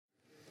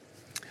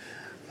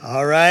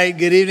All right,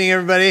 good evening,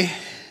 everybody.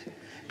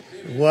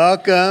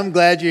 Welcome.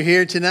 Glad you're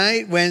here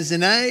tonight, Wednesday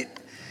night,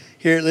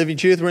 here at Living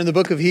Truth. We're in the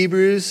book of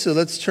Hebrews, so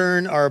let's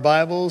turn our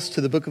Bibles to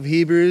the book of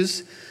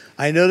Hebrews.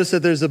 I noticed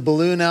that there's a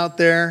balloon out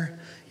there.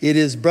 It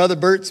is Brother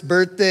Bert's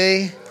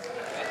birthday.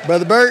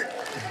 Brother Bert.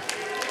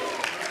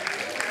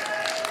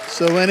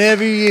 So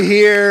whenever you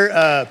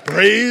hear,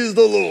 praise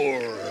the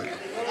Lord,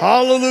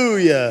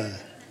 hallelujah,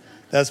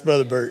 that's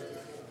Brother Bert.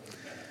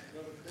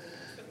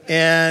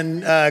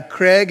 And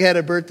Craig had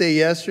a birthday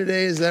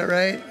yesterday, is that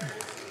right?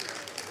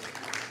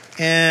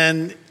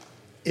 And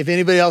if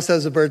anybody else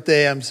has a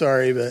birthday, I'm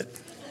sorry, but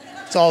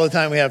it's all the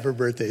time we have for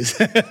birthdays.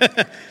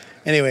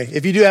 Anyway,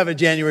 if you do have a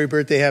January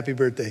birthday, happy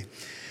birthday.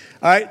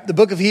 All right, the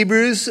book of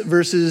Hebrews,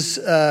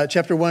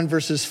 chapter 1,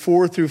 verses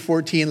 4 through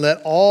 14.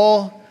 Let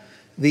all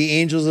the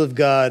angels of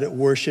God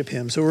worship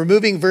him. So we're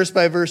moving verse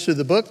by verse through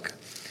the book.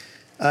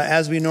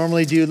 As we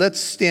normally do, let's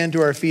stand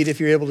to our feet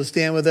if you're able to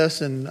stand with us.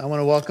 And I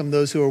want to welcome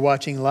those who are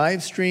watching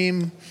live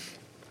stream.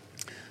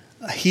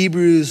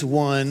 Hebrews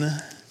 1.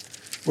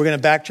 We're going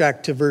to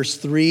backtrack to verse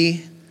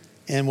 3,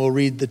 and we'll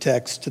read the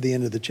text to the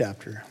end of the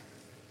chapter.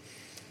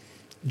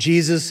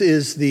 Jesus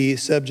is the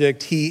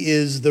subject. He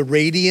is the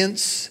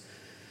radiance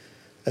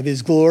of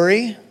his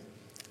glory.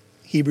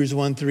 Hebrews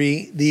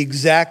 1:3, the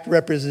exact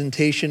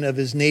representation of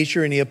his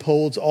nature, and he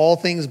upholds all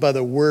things by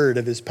the word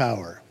of his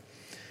power.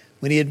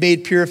 When he had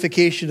made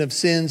purification of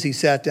sins, he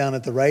sat down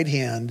at the right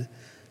hand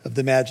of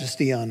the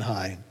Majesty on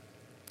high.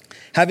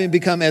 Having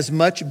become as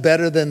much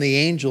better than the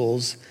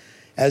angels,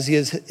 as he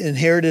has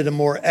inherited a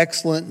more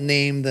excellent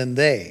name than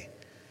they.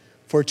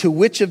 For to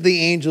which of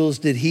the angels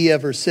did he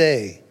ever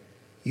say,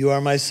 "You are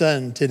my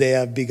son, today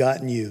I've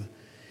begotten you"?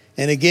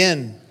 And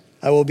again,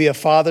 "I will be a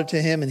father to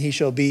him, and he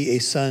shall be a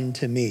son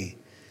to me."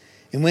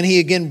 And when he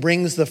again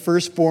brings the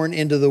firstborn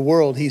into the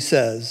world, he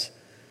says,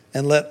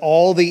 "And let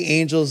all the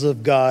angels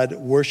of God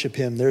worship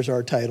him." There's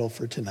our title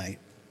for tonight.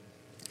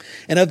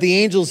 And of the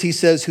angels, he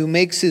says, "Who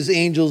makes his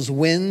angels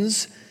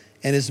winds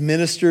and his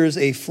ministers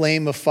a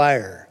flame of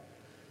fire."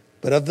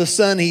 But of the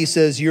Son, he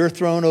says, "Your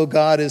throne, O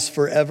God, is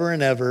forever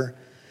and ever.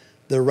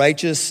 The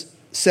righteous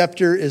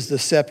scepter is the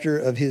scepter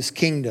of his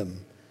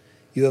kingdom.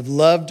 You have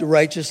loved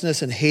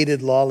righteousness and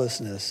hated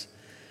lawlessness.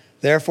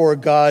 Therefore,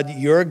 God,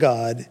 your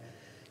God,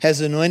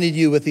 has anointed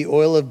you with the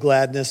oil of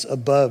gladness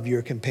above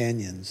your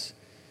companions.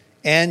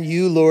 And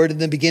you, Lord, in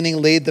the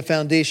beginning laid the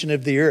foundation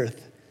of the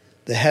earth.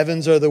 The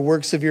heavens are the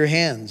works of your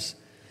hands.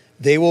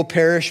 They will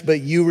perish,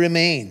 but you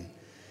remain.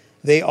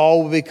 They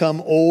all will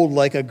become old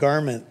like a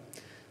garment.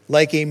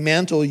 Like a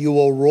mantle, you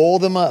will roll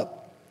them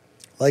up.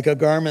 Like a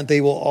garment,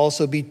 they will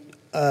also be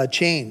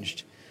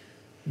changed.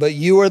 But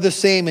you are the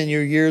same, and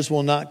your years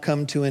will not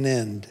come to an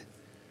end.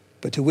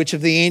 But to which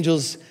of the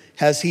angels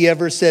has he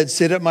ever said,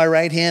 "Sit at my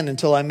right hand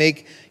until I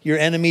make your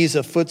enemies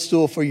a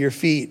footstool for your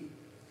feet"?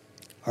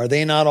 Are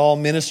they not all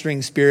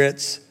ministering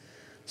spirits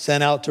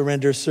sent out to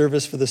render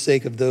service for the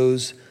sake of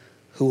those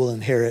who will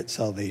inherit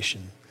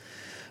salvation?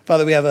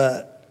 Father, we have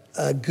a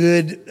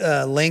good,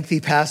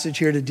 lengthy passage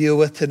here to deal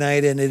with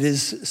tonight, and it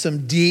is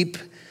some deep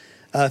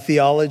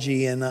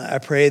theology. And I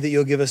pray that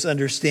you'll give us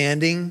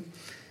understanding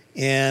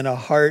and a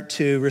heart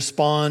to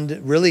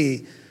respond,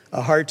 really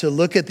a heart to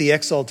look at the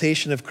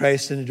exaltation of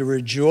Christ and to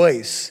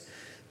rejoice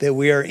that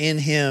we are in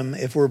him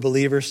if we're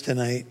believers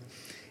tonight,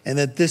 and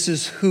that this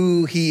is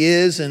who he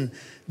is, and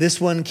this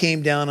one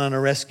came down on a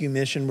rescue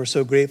mission. We're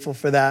so grateful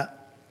for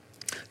that.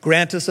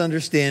 Grant us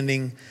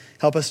understanding.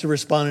 Help us to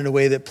respond in a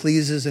way that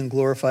pleases and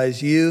glorifies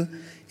you.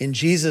 In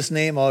Jesus'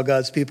 name, all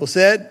God's people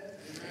said,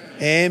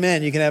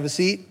 Amen. You can have a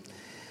seat.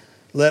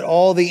 Let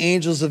all the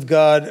angels of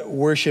God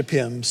worship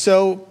him.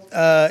 So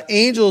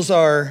angels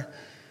are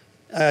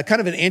kind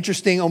of an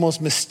interesting,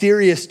 almost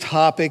mysterious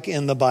topic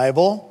in the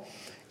Bible.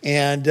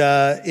 And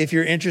if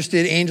you're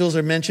interested, angels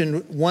are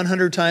mentioned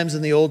 100 times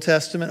in the Old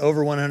Testament,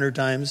 over 100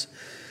 times,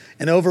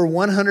 and over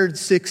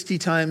 160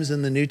 times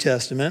in the New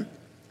Testament.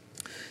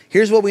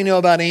 Here's what we know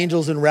about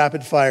angels in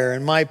rapid fire.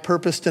 And my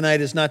purpose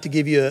tonight is not to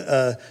give you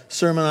a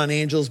sermon on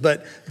angels,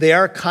 but they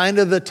are kind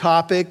of the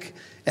topic,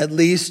 at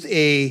least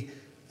a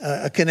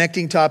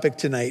connecting topic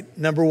tonight.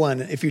 Number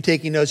one, if you're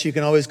taking notes, you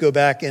can always go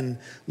back and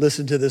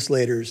listen to this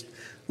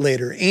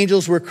later.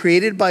 Angels were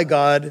created by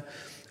God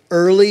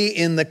early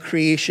in the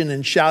creation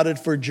and shouted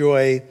for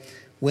joy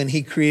when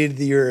he created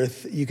the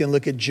earth. You can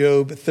look at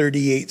Job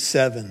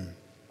 38:7.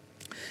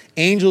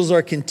 Angels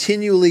are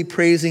continually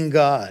praising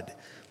God.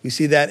 We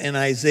see that in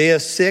Isaiah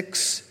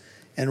 6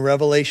 and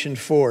Revelation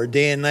 4.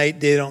 Day and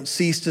night, they don't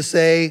cease to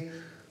say,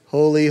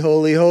 "Holy,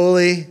 holy,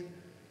 holy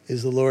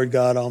is the Lord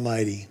God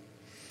Almighty."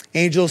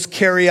 Angels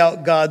carry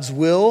out God's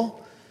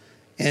will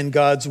and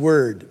God's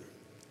word.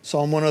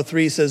 Psalm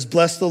 103 says,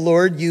 "Bless the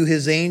Lord, you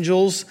his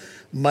angels,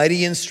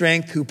 mighty in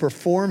strength, who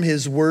perform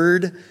his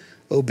word,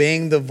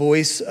 obeying the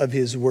voice of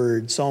his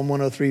word." Psalm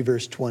 103,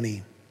 verse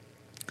 20.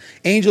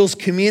 Angels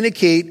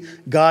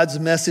communicate God's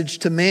message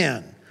to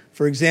man.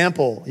 For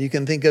example, you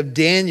can think of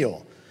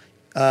Daniel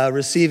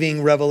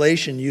receiving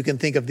revelation. You can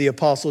think of the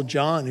Apostle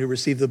John, who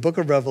received the book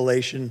of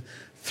Revelation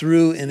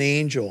through an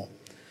angel.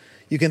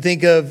 You can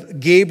think of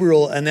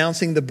Gabriel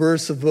announcing the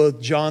births of both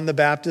John the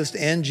Baptist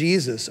and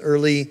Jesus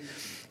early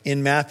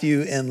in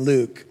Matthew and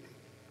Luke.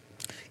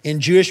 In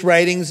Jewish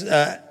writings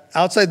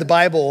outside the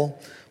Bible,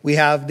 we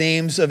have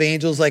names of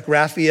angels like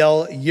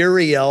Raphael,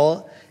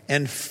 Uriel,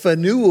 and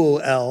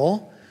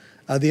Phanuel.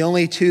 The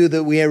only two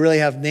that we really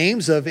have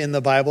names of in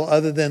the Bible,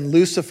 other than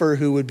Lucifer,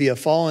 who would be a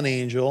fallen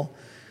angel,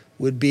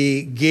 would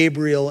be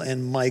Gabriel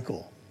and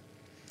Michael.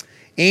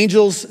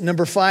 Angels,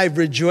 number 5,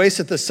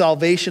 rejoice at the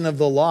salvation of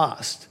the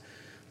lost.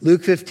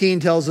 Luke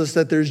 15 tells us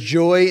that there's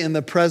joy in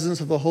the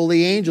presence of the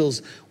holy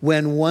angels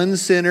when one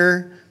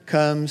sinner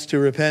comes to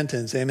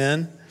repentance.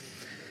 Amen?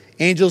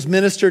 Angels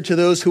minister to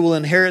those who will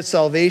inherit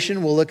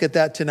salvation. We'll look at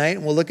that tonight,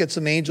 and we'll look at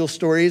some angel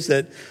stories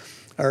that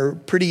are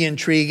pretty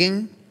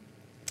intriguing.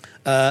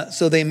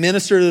 So they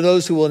minister to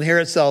those who will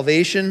inherit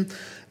salvation.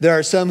 There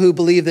are some who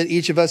believe that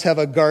each of us have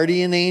a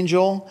guardian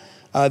angel.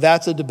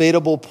 That's a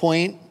debatable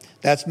point.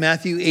 That's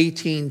Matthew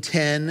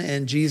 18:10,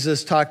 and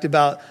Jesus talked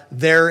about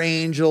their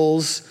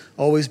angels.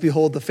 Always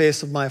behold the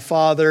face of my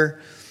Father.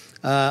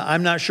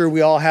 I'm not sure we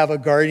all have a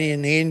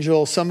guardian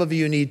angel. Some of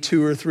you need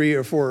 2 or 3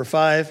 or 4 or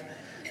 5,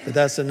 but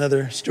that's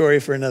another story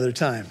for another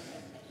time.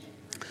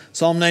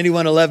 Psalm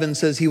 91:11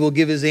 says, he will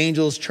give his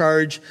angels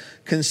charge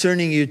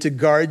concerning you to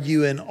guard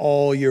you in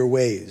all your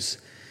ways.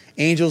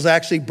 Angels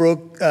actually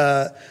broke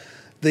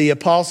the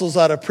apostles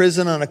out of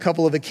prison on a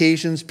couple of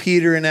occasions.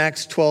 Peter in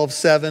Acts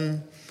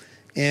 12:7,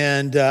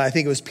 and I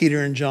think it was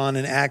Peter and John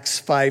in Acts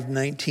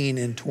 5:19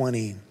 and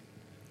 20.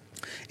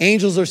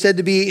 Angels are said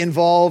to be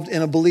involved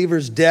in a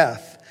believer's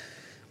death.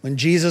 When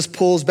Jesus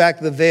pulls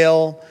back the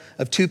veil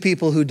of 2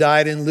 people who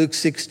died in Luke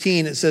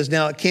 16, it says,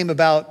 now it came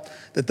about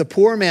that the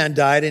poor man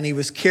died and he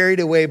was carried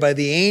away by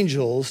the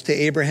angels to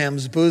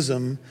Abraham's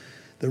bosom.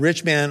 The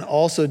rich man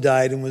also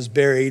died and was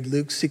buried,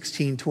 Luke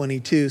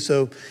 16:22.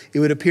 So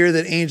it would appear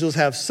that angels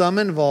have some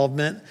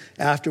involvement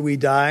after we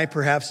die,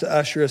 perhaps to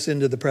usher us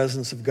into the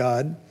presence of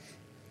God.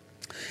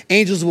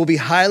 Angels will be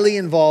highly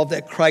involved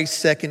at Christ's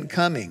second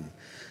coming.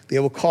 They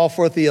will call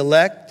forth the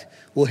elect.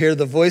 We'll hear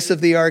the voice of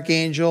the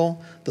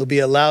archangel. There'll be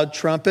a loud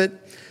trumpet.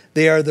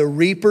 They are the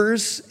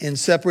reapers in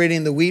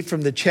separating the wheat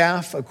from the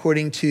chaff,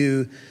 according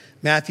to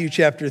Matthew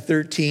chapter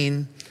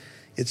 13,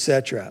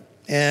 etc.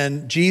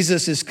 And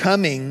Jesus is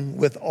coming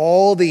with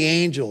all the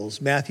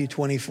angels, Matthew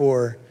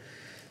 24,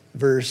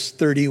 verse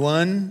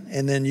 31.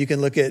 And then you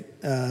can look at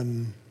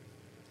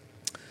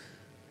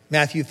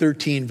Matthew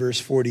 13, verse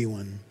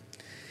 41.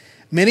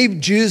 Many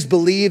Jews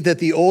believe that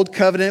the old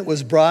covenant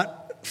was brought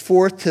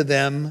forth to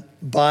them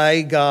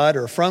by God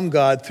or from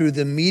God through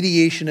the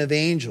mediation of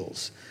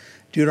angels.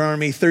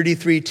 Deuteronomy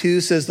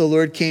 33:2 says the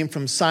Lord came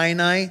from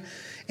Sinai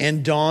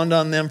and dawned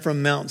on them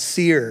from Mount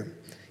Seir.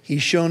 He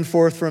shone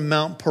forth from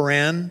Mount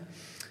Paran,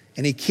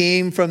 and he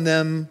came from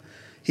the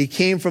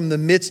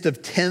midst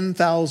of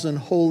 10,000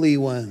 holy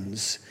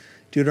ones.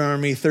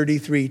 Deuteronomy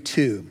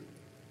 33:2.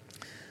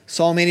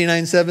 Psalm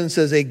 89:7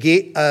 says,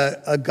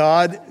 a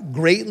God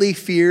greatly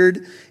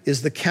feared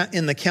is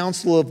in the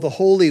council of the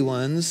holy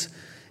ones,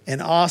 and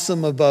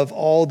awesome above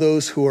all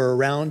those who are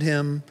around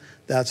him.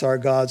 That's our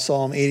God,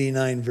 Psalm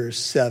 89, verse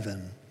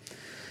 7.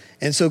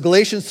 And so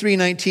Galatians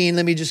 3:19,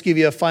 let me just give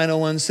you a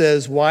final one,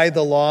 says, why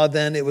the law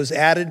then? It was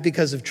added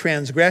because of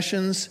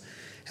transgressions,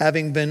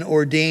 having been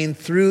ordained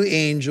through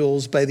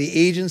angels by the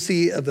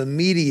agency of a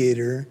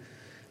mediator,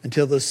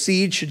 until the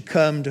seed should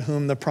come to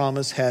whom the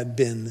promise had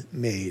been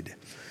made.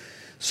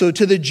 So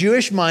to the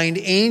Jewish mind,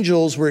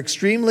 angels were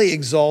extremely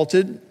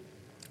exalted,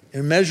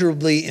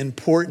 immeasurably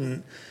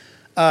important,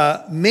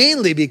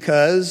 mainly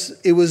because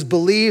it was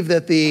believed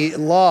that the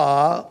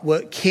law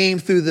came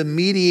through the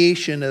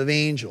mediation of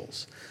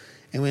angels.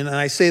 And when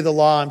I say the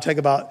law, I'm talking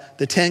about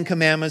the 10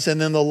 commandments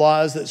and then the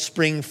laws that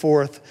spring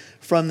forth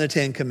from the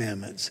 10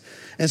 commandments.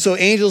 And so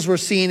angels were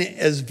seen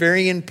as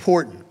very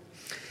important.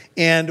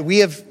 And we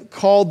have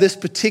called this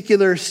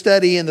particular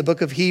study in the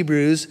book of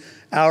Hebrews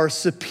our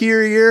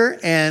superior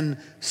and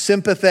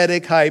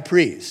sympathetic high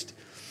priest.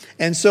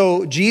 And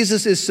so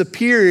Jesus is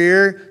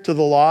superior to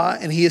the law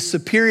and he is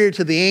superior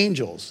to the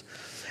angels.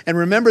 And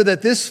remember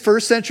that this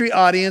first century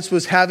audience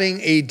was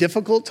having a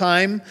difficult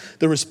time.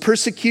 There was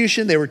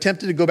persecution. They were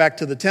tempted to go back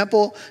to the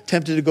temple,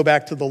 tempted to go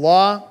back to the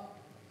law.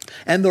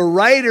 And the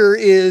writer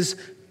is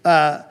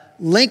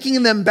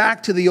linking them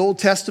back to the Old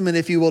Testament,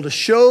 if you will, to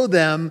show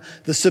them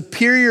the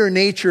superior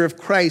nature of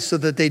Christ so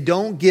that they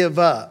don't give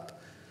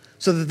up,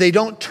 so that they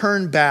don't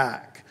turn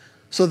back,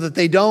 so that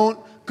they don't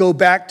go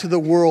back to the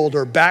world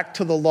or back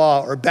to the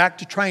law or back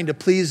to trying to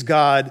please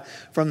God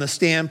from the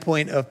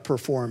standpoint of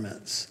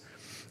performance.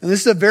 And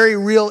this is a very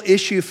real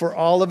issue for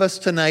all of us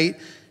tonight.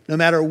 No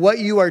matter what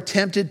you are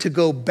tempted to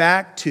go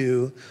back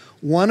to,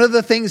 one of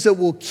the things that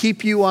will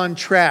keep you on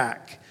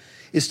track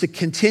is to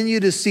continue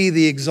to see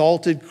the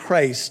exalted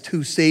Christ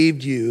who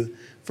saved you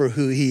for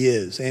who he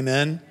is.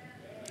 Amen?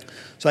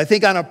 So I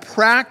think on a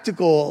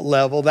practical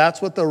level,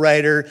 that's what the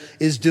writer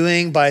is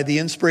doing by the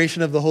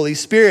inspiration of the Holy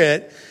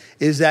Spirit,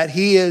 is that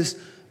he is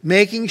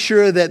making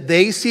sure that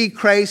they see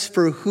Christ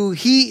for who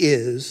he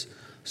is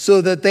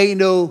so that they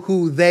know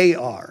who they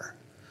are.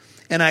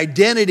 And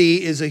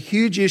identity is a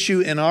huge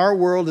issue in our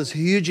world. It's a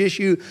huge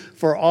issue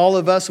for all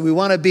of us. We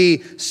want to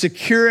be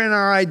secure in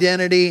our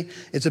identity.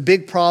 It's a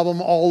big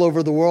problem all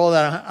over the world.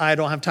 I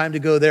don't have time to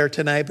go there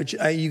tonight, but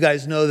you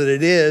guys know that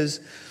it is.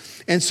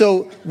 And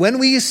so when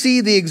we see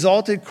the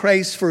exalted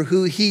Christ for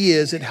who he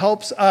is, it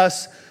helps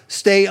us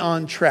stay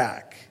on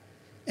track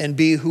and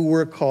be who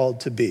we're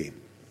called to be.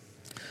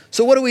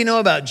 So what do we know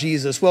about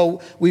Jesus?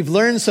 Well, we've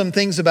learned some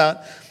things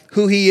about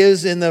who he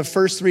is in the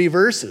first 3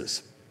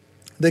 verses.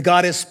 That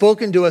God has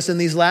spoken to us in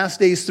these last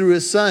days through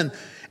his Son,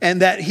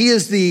 and that he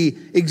is the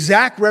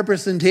exact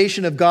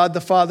representation of God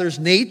the Father's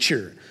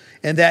nature,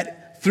 and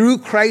that through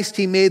Christ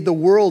he made the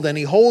world and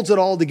he holds it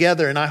all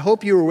together. And I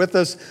hope you were with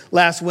us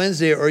last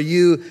Wednesday, or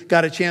you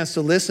got a chance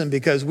to listen,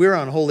 because we're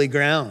on holy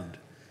ground.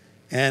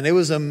 And it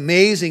was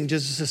amazing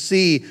just to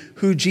see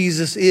who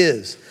Jesus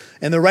is.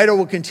 And the writer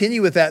will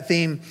continue with that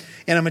theme,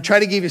 and I'm going to try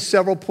to give you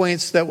several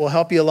points that will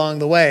help you along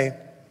the way.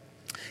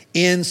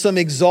 In some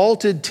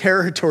exalted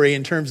territory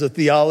in terms of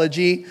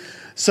theology,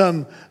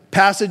 some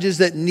passages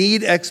that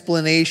need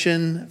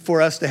explanation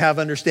for us to have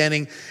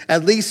understanding.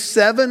 At least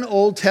 7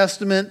 Old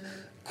Testament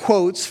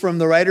quotes from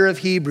the writer of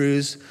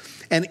Hebrews,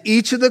 and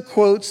each of the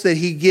quotes that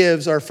he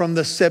gives are from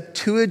the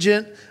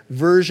Septuagint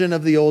version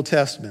of the Old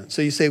Testament.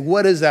 So you say,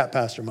 what is that,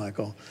 Pastor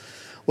Michael?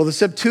 Well, the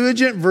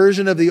Septuagint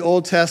version of the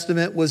Old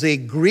Testament was a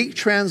Greek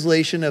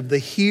translation of the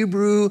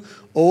Hebrew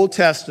Old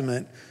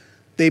Testament.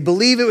 They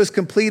believe it was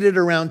completed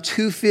around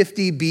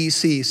 250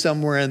 BC,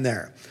 somewhere in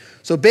there.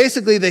 So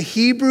basically, the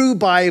Hebrew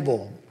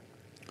Bible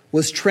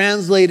was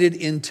translated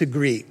into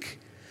Greek.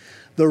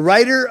 The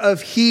writer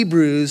of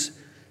Hebrews,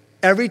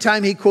 every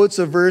time he quotes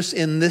a verse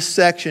in this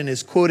section,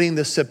 is quoting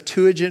the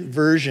Septuagint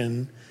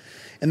version.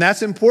 And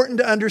that's important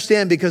to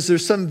understand because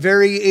there's some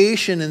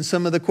variation in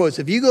some of the quotes.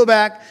 If you go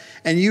back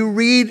and you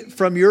read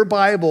from your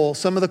Bible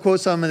some of the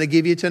quotes I'm going to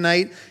give you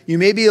tonight, you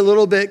may be a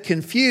little bit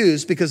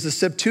confused because the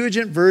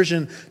Septuagint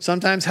version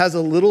sometimes has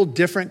a little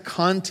different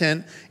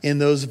content in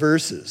those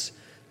verses.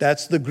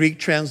 That's the Greek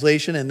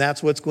translation, and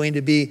that's what's going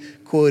to be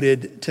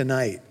quoted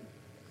tonight.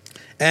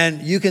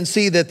 And you can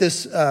see that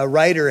this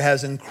writer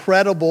has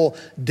incredible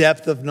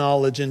depth of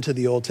knowledge into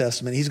the Old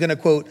Testament. He's going to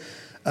quote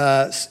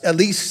at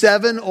least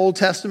 7 Old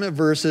Testament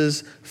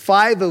verses,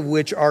 5 of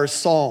which are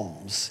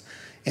Psalms.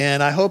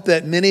 And I hope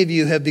that many of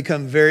you have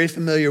become very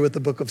familiar with the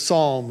book of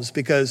Psalms,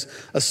 because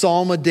a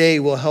psalm a day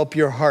will help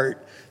your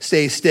heart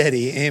stay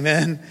steady.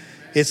 Amen.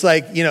 It's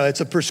like, it's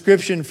a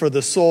prescription for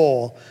the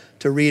soul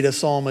to read a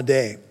psalm a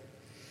day.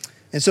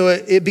 And so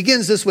it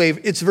begins this way.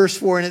 It's verse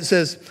 4, and it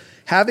says,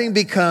 having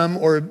become,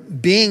 or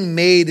being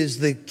made is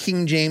the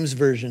King James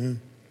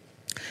Version,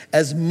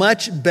 as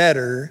much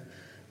better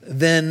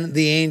than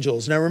the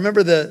angels. Now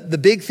remember the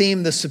big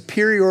theme, the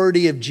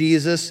superiority of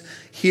Jesus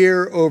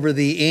here over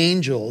the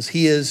angels.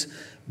 He is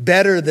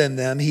better than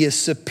them. He is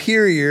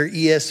superior,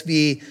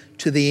 ESV,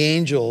 to the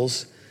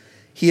angels.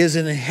 He has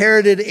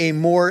inherited a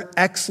more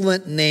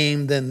excellent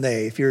name than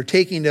they. If you're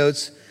taking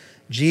notes,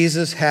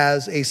 Jesus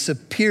has a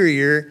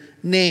superior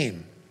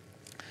name.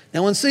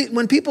 Now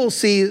when people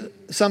see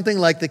something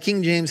like the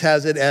King James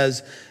has it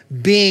as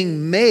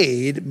being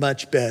made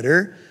much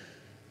better,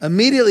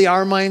 immediately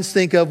our minds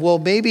think of, well,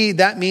 maybe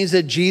that means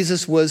that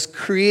Jesus was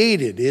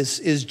created.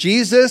 Is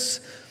Jesus,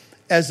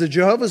 as the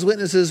Jehovah's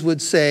Witnesses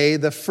would say,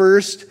 the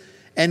first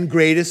and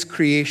greatest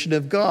creation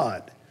of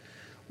God?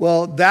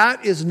 Well,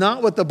 that is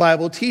not what the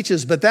Bible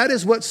teaches, but that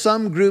is what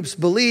some groups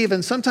believe.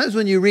 And sometimes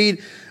when you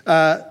read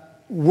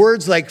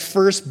words like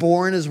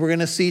firstborn, as we're going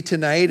to see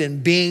tonight,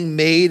 and being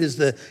made, as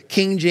the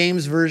King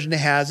James Version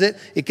has it,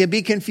 it can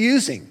be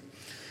confusing.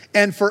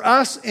 And for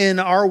us in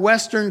our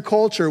Western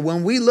culture,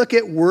 when we look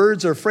at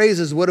words or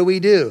phrases, what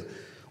do?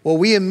 Well,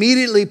 we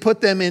immediately put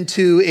them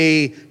into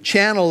a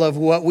channel of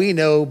what we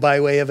know by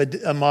way of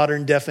a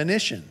modern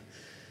definition.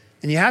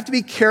 And you have to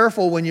be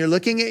careful when you're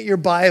looking at your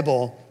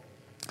Bible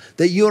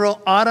that you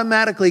don't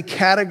automatically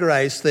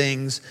categorize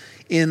things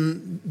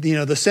in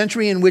the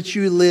century in which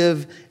you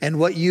live and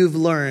what you've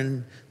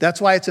learned.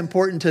 That's why it's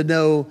important to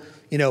know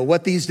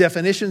what these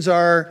definitions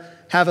are,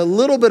 have a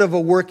little bit of a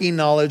working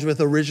knowledge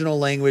with original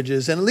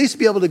languages, and at least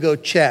be able to go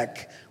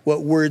check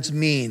what words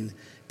mean,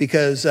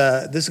 because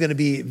this is going to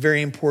be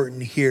very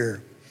important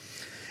here.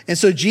 And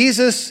so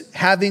Jesus,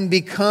 having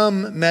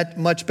become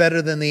much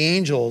better than the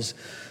angels,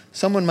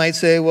 someone might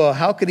say, well,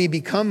 how could he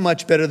become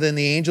much better than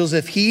the angels?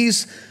 If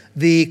he's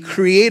the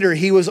creator,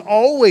 he was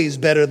always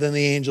better than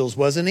the angels,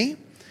 wasn't he?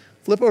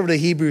 Flip over to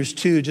Hebrews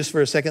 2 just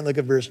for a second. Look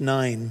at verse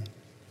 9.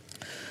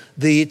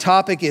 The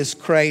topic is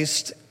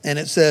Christ, and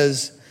it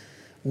says,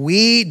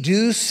 we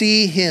do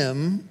see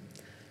him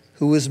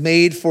who was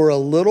made for a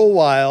little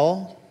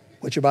while,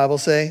 what's your Bible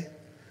say?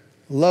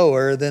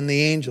 Lower than the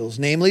angels,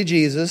 namely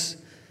Jesus,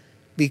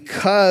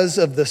 because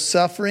of the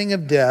suffering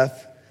of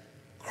death,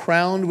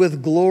 crowned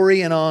with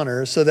glory and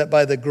honor, so that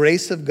by the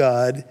grace of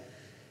God,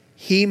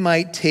 he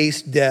might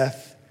taste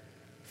death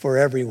for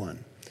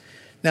everyone.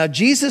 Now,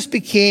 Jesus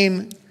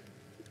became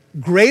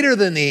greater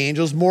than the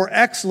angels, more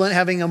excellent,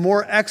 having a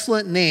more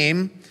excellent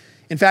name.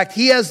 In fact,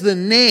 he has the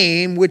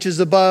name which is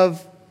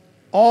above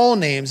all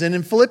names. And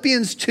in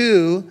Philippians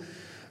 2,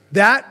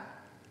 that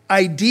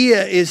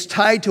idea is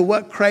tied to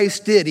what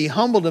Christ did. He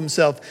humbled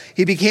himself.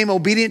 He became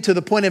obedient to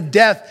the point of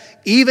death,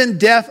 even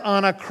death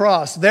on a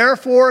cross.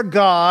 Therefore,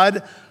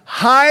 God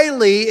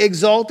highly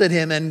exalted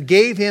him and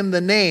gave him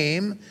the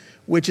name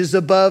which is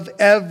above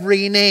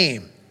every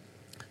name,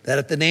 that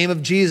at the name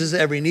of Jesus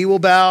every knee will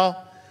bow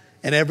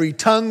and every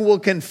tongue will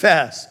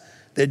confess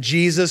that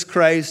Jesus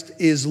Christ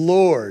is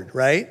Lord,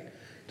 right?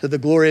 To the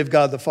glory of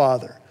God the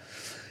Father.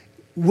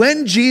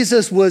 When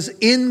Jesus was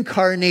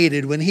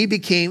incarnated, when he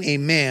became a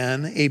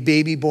man, a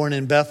baby born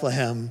in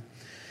Bethlehem,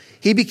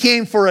 he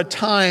became for a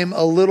time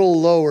a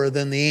little lower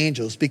than the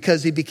angels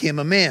because he became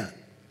a man.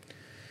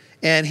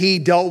 And he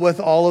dealt with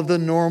all of the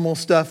normal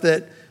stuff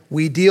that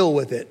we deal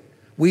with.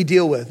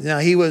 Now,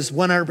 he was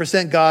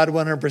 100% God,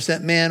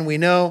 100% man, we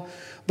know,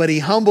 but he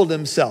humbled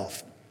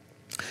himself.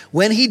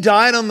 When he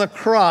died on the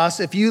cross,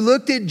 if you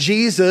looked at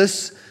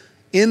Jesus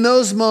in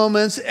those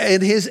moments,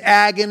 in his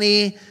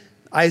agony,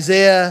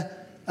 Isaiah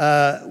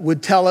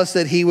would tell us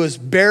that he was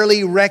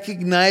barely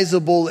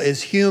recognizable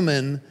as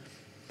human.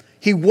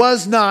 He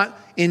was not,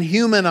 in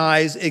human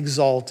eyes,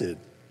 exalted.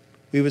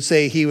 We would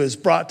say he was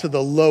brought to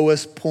the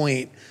lowest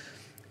point,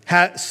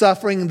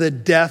 suffering the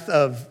death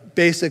of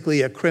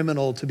basically a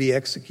criminal to be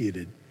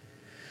executed.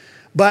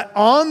 But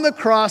on the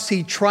cross,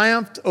 he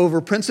triumphed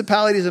over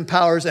principalities and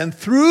powers, and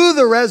through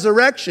the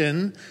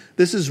resurrection,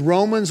 this is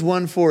Romans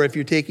 1:4 if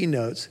you're taking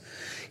notes,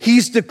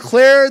 he's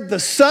declared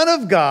the Son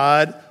of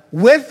God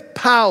with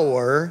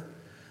power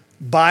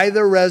by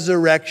the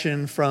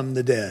resurrection from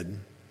the dead.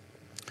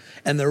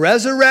 And the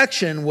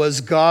resurrection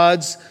was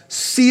God's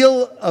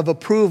seal of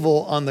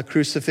approval on the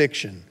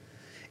crucifixion.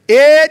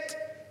 It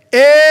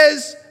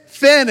is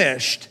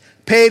finished.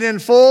 Paid in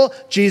full.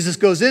 Jesus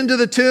goes into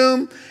the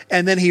tomb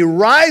and then he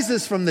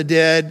rises from the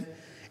dead.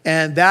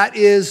 And that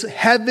is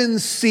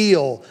heaven's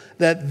seal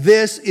that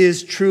this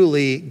is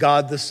truly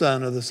God the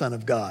Son or the Son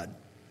of God.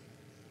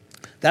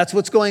 That's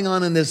what's going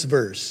on in this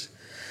verse.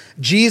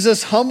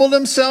 Jesus humbled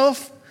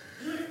himself,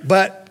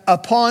 but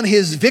upon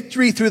his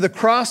victory through the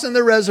cross and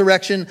the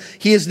resurrection,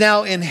 he has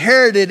now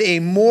inherited a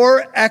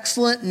more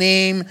excellent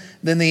name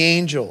than the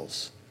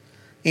angels.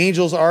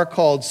 Angels are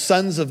called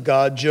sons of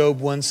God,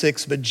 Job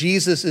 1:6, but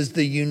Jesus is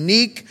the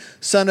unique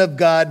Son of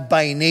God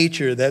by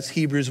nature. That's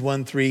Hebrews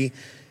 1:3,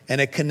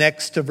 and it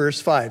connects to verse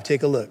 5.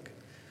 Take a look.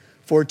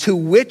 For to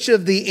which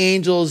of the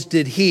angels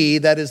did he,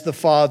 that is the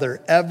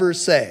Father, ever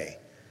say,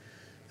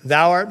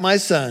 "Thou art my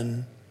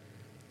Son,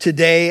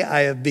 today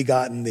I have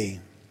begotten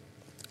thee"?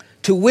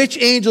 To which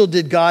angel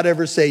did God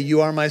ever say,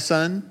 "You are my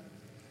Son"?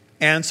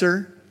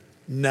 Answer,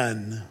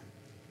 none.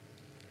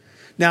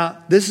 Now,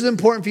 this is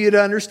important for you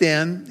to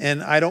understand,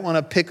 and I don't want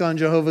to pick on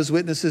Jehovah's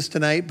Witnesses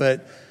tonight,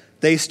 but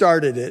they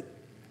started it,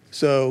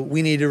 so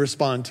we need to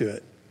respond to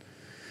it.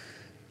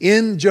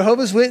 In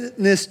Jehovah's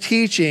Witness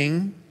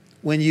teaching,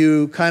 when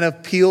you kind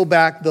of peel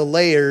back the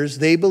layers,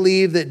 they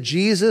believe that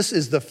Jesus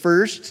is the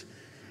first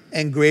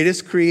and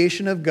greatest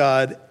creation of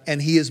God,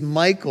 and he is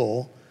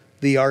Michael,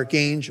 the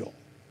archangel.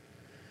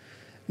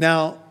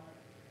 Now,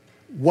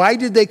 why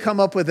did they come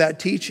up with that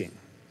teaching?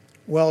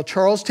 Well,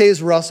 Charles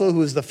Taze Russell,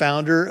 who is the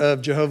founder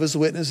of Jehovah's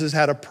Witnesses,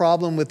 had a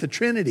problem with the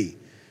Trinity.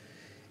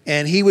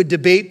 And he would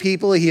debate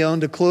people. He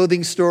owned a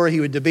clothing store. He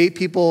would debate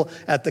people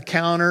at the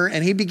counter.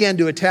 And he began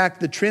to attack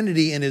the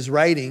Trinity in his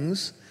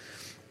writings.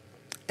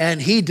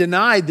 And he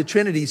denied the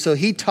Trinity. So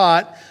he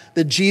taught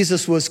that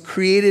Jesus was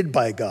created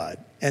by God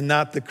and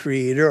not the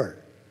creator.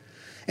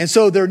 And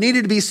so there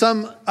needed to be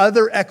some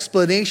other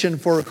explanation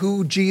for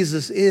who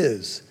Jesus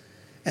is.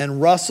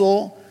 And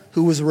Russell,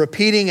 who was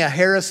repeating a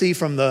heresy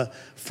from the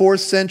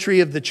 4th century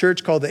of the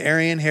church called the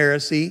Arian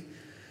heresy,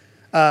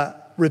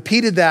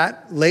 repeated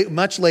that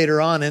much later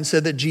on and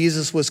said that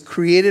Jesus was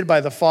created by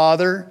the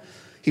Father.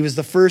 He was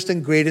the first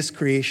and greatest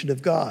creation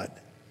of God.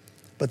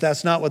 But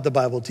that's not what the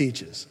Bible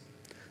teaches.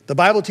 The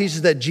Bible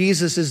teaches that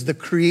Jesus is the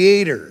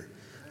creator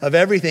of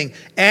everything,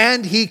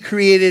 and he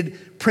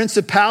created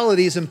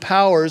principalities and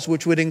powers,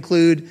 which would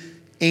include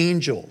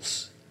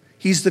angels.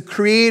 He's the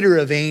creator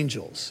of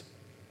angels.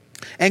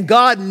 And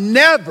God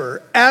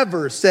never,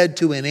 ever said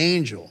to an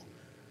angel,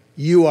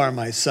 "You are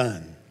my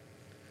son.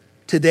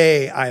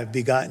 Today I have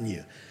begotten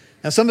you."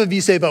 Now some of you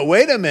say, but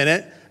wait a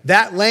minute,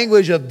 that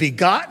language of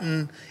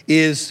begotten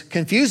is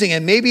confusing,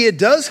 and maybe it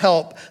does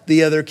help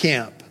the other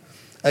camp.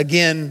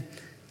 Again,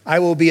 I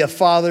will be a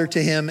father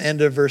to him,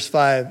 end of verse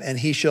 5, and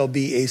he shall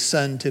be a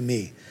son to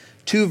me.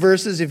 2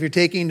 verses if you're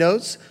taking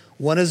notes.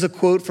 One is a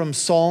quote from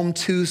Psalm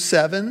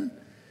 2:7,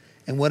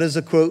 and one is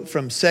a quote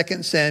from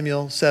 2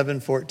 Samuel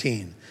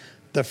 7:14.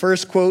 The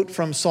first quote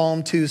from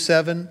Psalm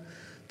 2:7,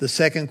 the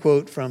second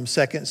quote from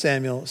 2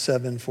 Samuel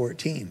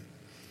 7:14.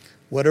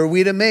 What are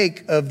we to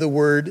make of the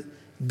word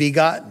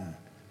begotten?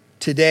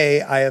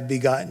 Today I have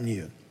begotten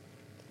you.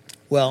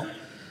 Well,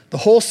 the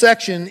whole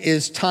section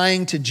is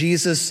tying to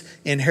Jesus'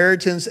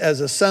 inheritance as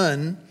a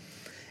son,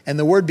 and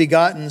the word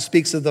begotten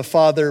speaks of the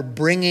Father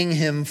bringing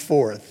him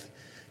forth.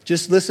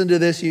 Just listen to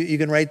this. You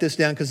can write this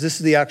down because this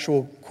is the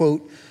actual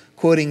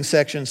quoting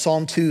section,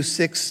 Psalm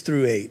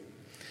 2:6-8.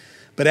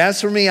 But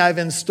as for me, I've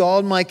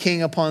installed my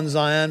king upon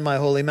Zion, my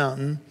holy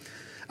mountain.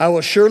 I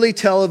will surely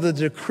tell of the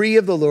decree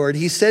of the Lord.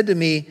 He said to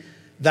me,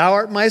 thou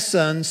art my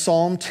son,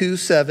 Psalm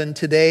 2:7.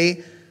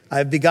 Today I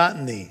have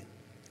begotten thee.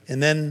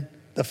 And then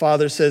the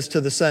father says to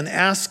the son,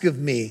 ask of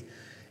me,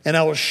 and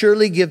I will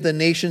surely give the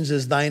nations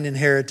as thine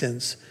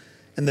inheritance,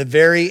 and the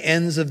very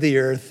ends of the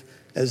earth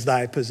as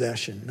thy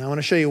possession. Now I want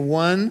to show you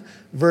one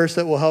verse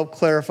that will help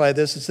clarify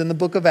this. It's in the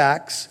book of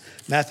Acts.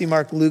 Matthew,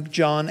 Mark, Luke,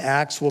 John,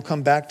 Acts. We'll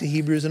come back to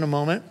Hebrews in a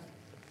moment.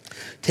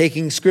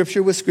 Taking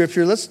scripture with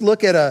scripture, let's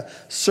look at a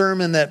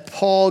sermon that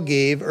Paul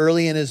gave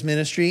early in his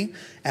ministry,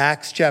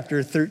 Acts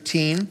chapter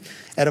 13,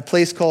 at a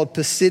place called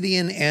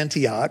Pisidian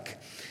Antioch.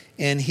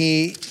 And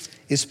he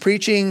is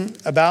preaching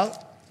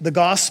about the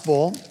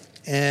gospel,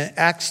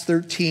 Acts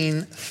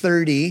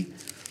 13:30.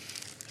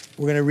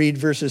 We're going to read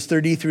verses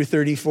 30 through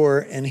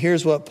 34, and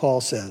here's what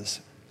Paul says.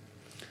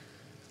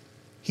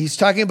 He's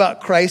talking about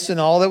Christ and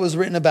all that was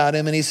written about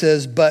him, and he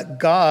says, but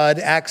God,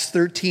 Acts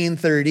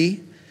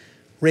 13:30,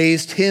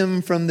 raised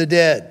him from the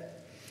dead.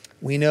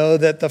 We know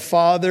that the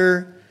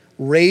Father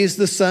raised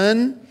the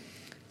Son,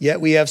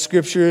 yet we have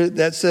scripture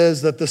that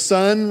says that the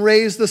Son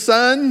raised the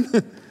Son,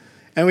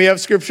 and we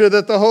have scripture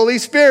that the Holy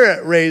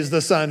Spirit raised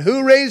the Son.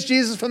 Who raised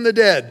Jesus from the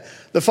dead?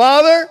 The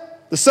Father,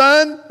 the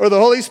Son, or the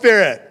Holy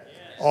Spirit?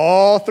 Yes.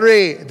 All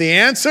three. The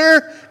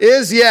answer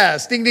is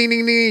yes. Ding, ding,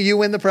 ding, ding. You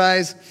win the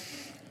prize.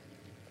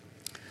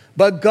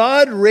 But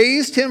God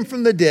raised him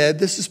from the dead.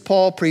 This is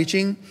Paul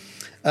preaching.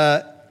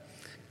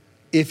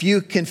 If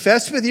you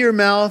confess with your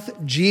mouth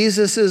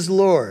Jesus is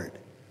Lord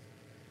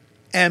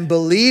and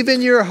believe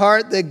in your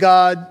heart that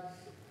God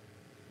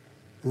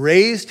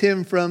raised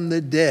him from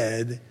the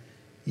dead,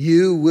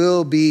 you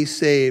will be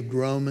saved.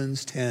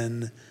 Romans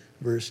 10,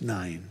 verse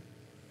 9.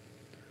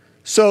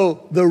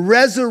 So the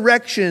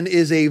resurrection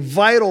is a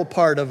vital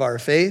part of our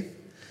faith.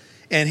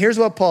 And here's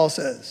what Paul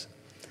says.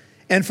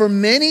 And for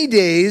many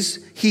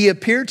days he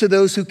appeared to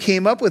those who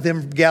came up with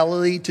him from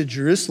Galilee to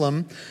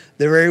Jerusalem,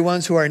 the very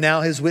ones who are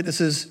now his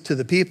witnesses to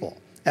the people.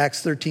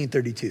 Acts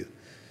 13:32.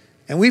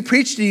 And we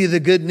preach to you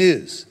the good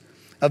news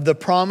of the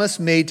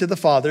promise made to the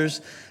fathers,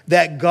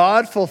 that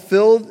God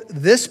fulfilled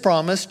this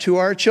promise to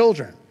our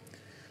children,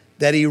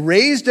 that he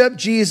raised up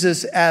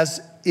Jesus,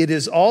 as it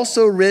is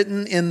also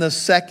written in the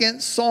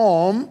second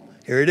Psalm.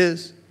 Here it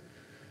is.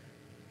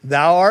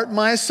 Thou art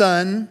my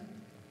son,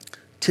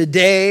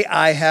 today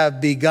I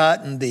have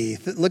begotten thee.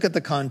 Look at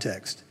the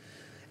context.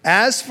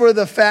 As for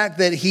the fact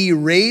that he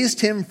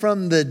raised him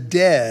from the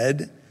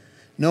dead,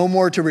 no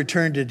more to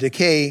return to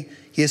decay,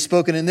 he has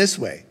spoken in this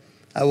way.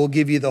 I will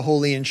give you the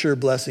holy and sure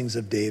blessings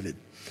of David.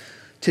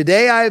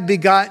 Today I have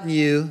begotten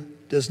you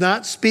does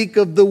not speak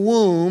of the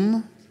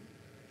womb,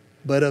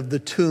 but of the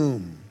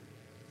tomb.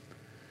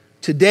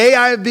 Today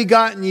I have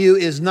begotten you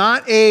is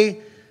not a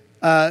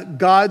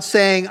God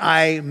saying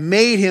I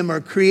made him or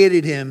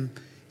created him.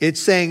 It's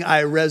saying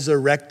I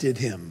resurrected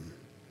him.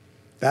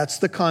 That's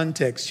the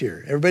context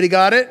here. Everybody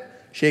got it?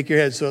 Shake your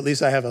head so at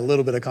least I have a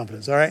little bit of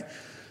confidence, all right?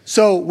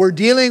 So we're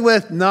dealing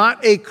with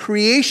not a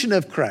creation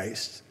of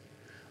Christ,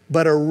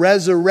 but a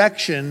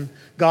resurrection,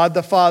 God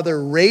the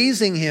Father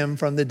raising him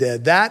from the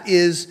dead. That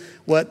is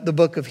what the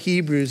book of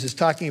Hebrews is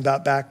talking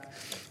about. Back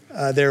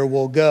there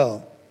we'll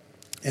go.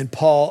 And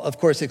Paul, of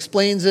course,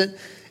 explains it.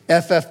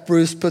 F.F.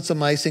 Bruce puts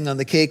some icing on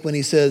the cake when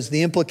he says,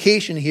 the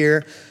implication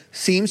here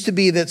seems to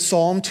be that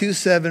Psalm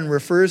 2:7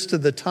 refers to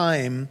the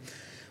time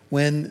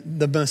when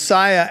the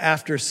Messiah,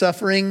 after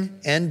suffering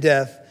and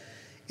death,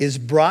 is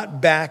brought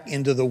back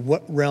into the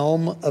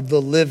realm of the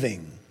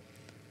living.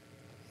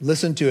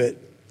 Listen to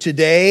it.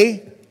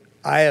 Today,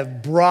 I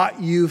have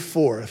brought you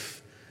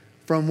forth.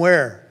 From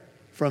where?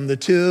 From the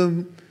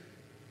tomb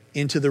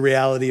into the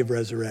reality of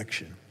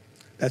resurrection.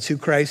 That's who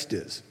Christ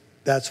is.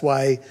 That's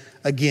why,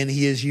 again,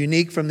 he is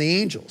unique from the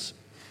angels.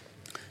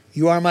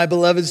 You are my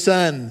beloved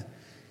Son.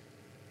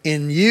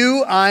 In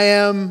you I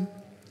am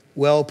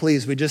well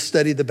pleased. We just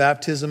studied the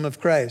baptism of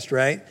Christ,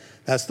 right?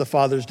 That's the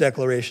Father's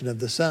declaration of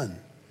the Son.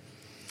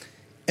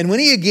 And when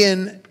he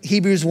again,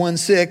 Hebrews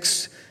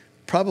 1:6,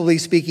 probably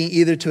speaking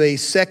either to a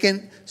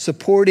second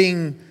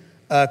supporting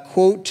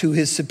quote to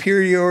his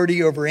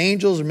superiority over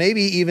angels, or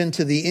maybe even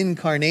to the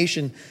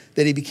incarnation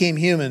that he became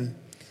human,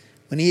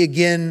 when he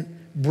again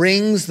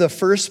brings the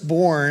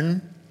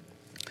firstborn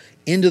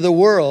into the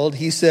world,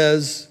 he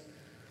says,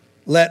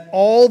 let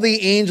all the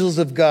angels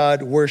of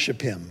God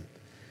worship him.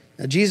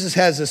 Now, Jesus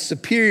has a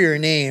superior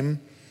name,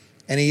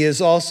 and he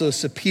is also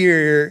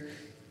superior,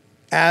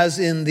 as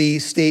in the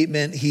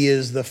statement, he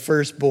is the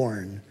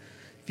firstborn.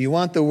 If you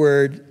want the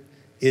word,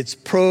 it's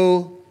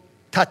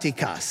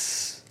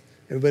protatikos.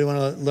 Everybody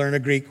want to learn a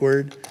Greek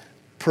word?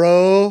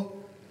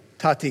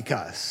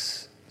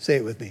 Protatikos. Say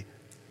it with me.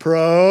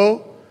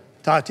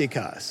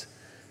 Protatikos.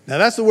 Now,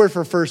 that's the word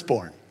for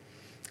firstborn.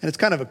 And it's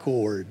kind of a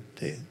cool word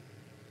to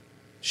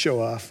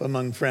show off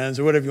among friends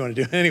or whatever you want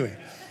to do. Anyway,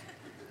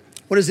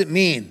 what does it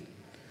mean?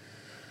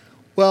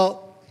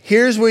 Well,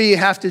 here's where you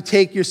have to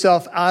take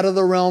yourself out of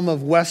the realm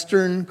of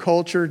Western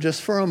culture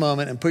just for a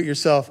moment and put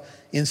yourself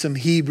in some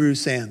Hebrew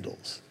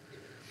sandals.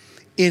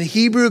 In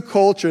Hebrew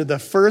culture, the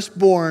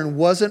firstborn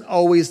wasn't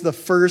always the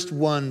first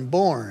one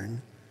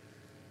born.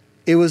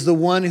 It was the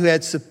one who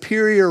had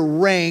superior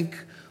rank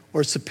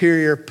or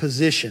superior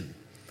position.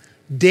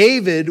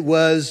 David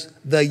was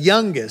the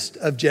youngest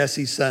of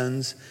Jesse's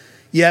sons,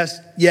 yes,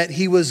 yet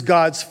he was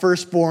God's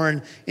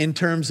firstborn in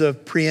terms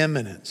of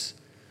preeminence.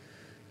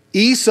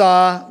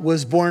 Esau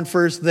was born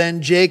first,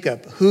 then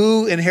Jacob.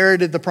 Who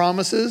inherited the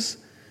promises?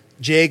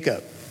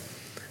 Jacob.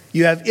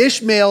 You have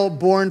Ishmael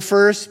born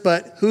first,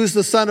 but who's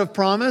the son of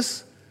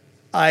promise?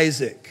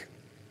 Isaac.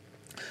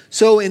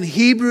 So in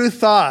Hebrew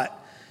thought,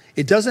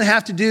 it doesn't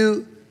have to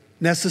do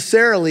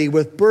necessarily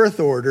with birth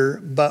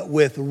order, but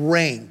with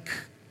rank.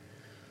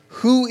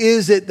 Who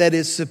is it that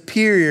is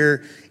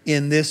superior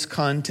in this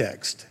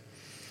context?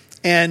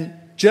 And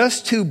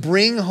just to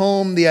bring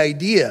home the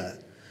idea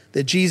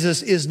that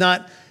Jesus is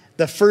not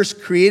the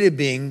first created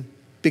being,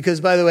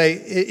 because by the way,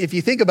 if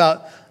you think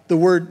about the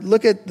word,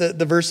 look at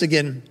the verse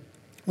again.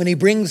 When he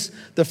brings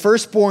the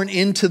firstborn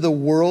into the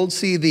world,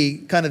 see the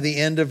kind of the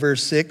end of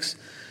verse 6.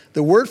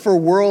 The word for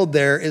world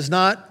there is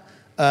not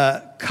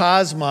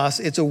cosmos.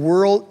 It's a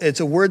word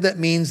that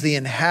means the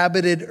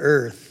inhabited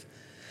earth.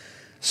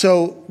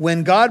 So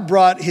when God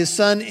brought his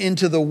son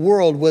into the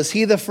world, was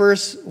he the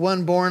first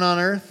one born on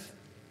earth?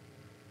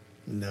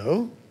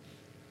 No.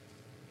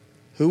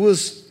 Who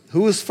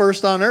was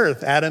first on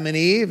earth? Adam and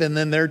Eve, and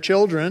then their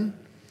children.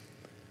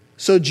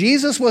 So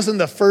Jesus wasn't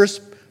the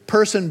first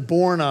person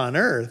born on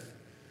earth.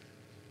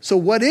 So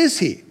what is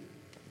he?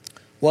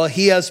 Well,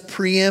 he has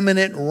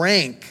preeminent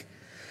rank.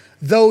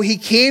 Though he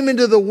came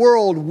into the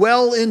world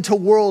well into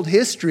world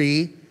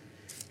history,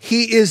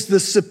 he is the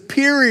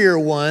superior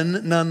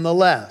one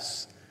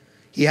nonetheless.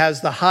 He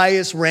has the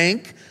highest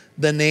rank,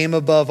 the name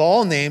above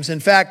all names. In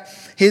fact,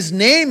 his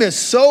name is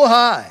so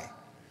high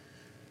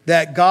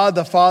that God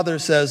the Father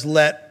says,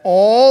 let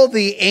all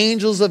the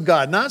angels of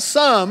God, not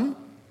some,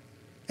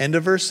 end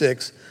of verse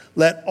 6,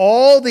 let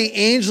all the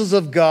angels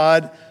of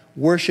God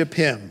worship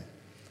him.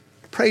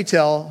 Pray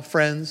tell,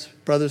 friends,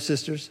 brothers,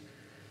 sisters,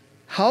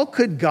 how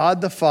could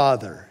God the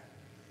Father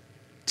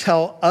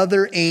tell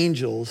other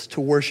angels to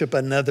worship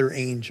another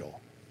angel?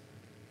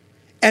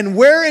 And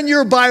where in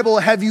your Bible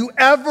have you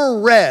ever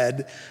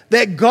read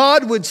that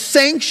God would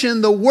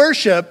sanction the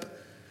worship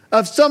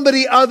of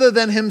somebody other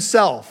than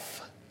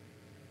himself?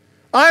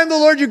 I am the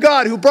Lord your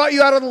God who brought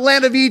you out of the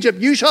land of Egypt.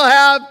 You shall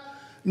have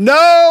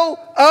no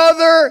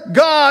other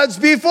gods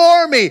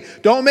before me.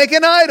 Don't make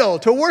an idol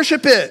to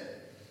worship it.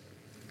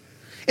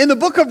 In the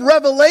book of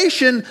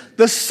Revelation,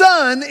 the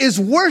Son is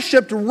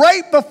worshiped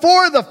right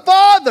before the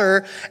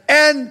Father,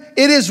 and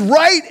it is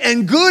right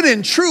and good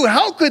and true.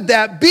 How could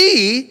that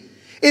be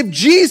if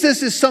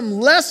Jesus is some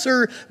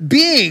lesser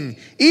being?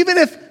 Even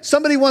if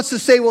somebody wants to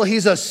say, well,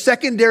 he's a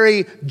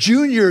secondary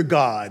junior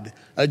God.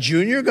 A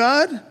junior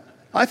God?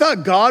 I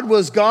thought God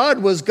was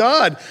God was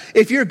God.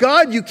 If you're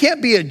God, you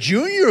can't be a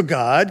junior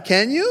God,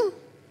 can you?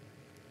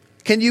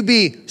 Can you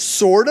be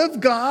sort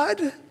of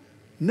God?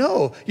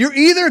 No, you're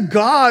either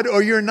God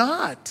or you're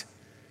not.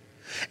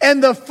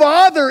 And the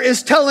Father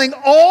is telling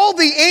all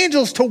the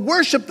angels to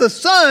worship the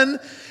Son,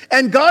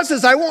 and God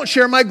says, I won't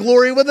share my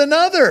glory with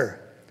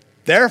another.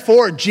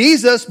 Therefore,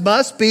 Jesus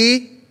must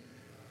be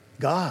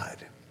God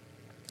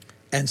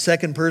and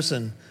second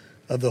person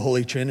of the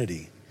Holy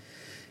Trinity.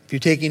 If you're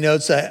taking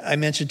notes, I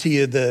mentioned to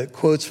you the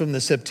quotes from the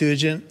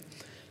Septuagint.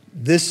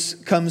 This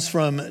comes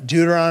from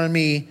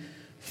Deuteronomy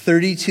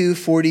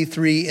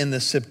 32:43 in the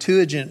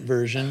Septuagint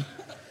version.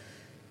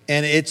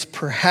 And it's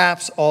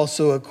perhaps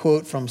also a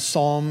quote from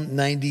Psalm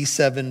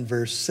 97,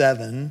 verse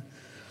 7.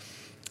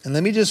 And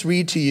let me just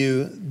read to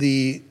you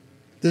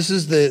this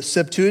is the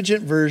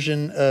Septuagint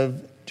version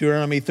of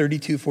Deuteronomy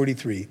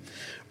 32:43.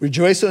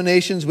 Rejoice, O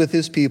nations, with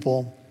his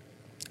people.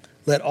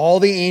 Let all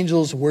the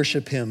angels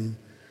worship him,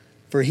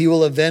 for he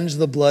will avenge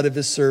the blood of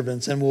his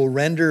servants and will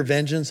render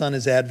vengeance on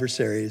his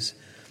adversaries.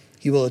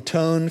 He will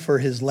atone for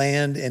his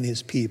land and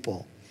his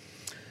people.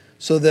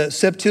 So the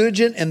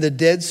Septuagint and the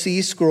Dead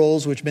Sea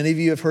Scrolls, which many of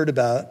you have heard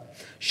about,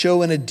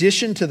 show in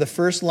addition to the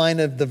first line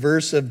of the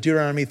verse of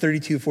Deuteronomy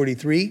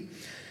 32:43,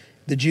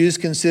 the Jews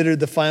considered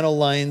the final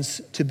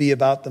lines to be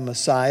about the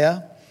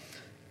Messiah.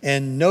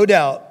 And no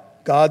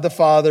doubt, God the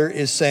Father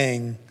is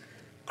saying,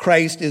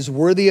 Christ is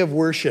worthy of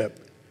worship,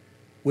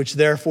 which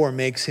therefore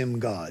makes him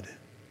God.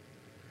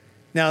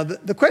 Now,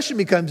 the question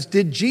becomes,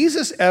 did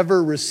Jesus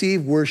ever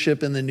receive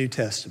worship in the New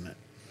Testament?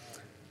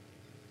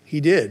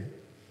 He did.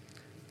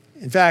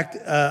 In fact,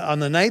 on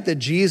the night that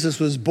Jesus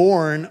was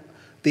born,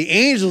 the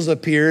angels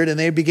appeared and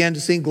they began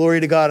to sing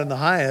glory to God in the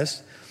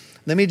highest.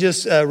 Let me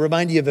just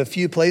remind you of a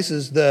few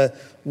places. The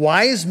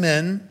wise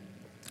men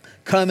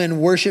come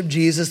and worship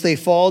Jesus. They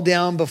fall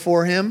down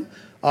before him,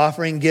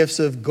 offering gifts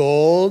of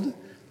gold,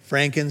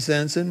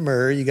 frankincense, and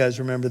myrrh. You guys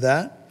remember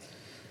that?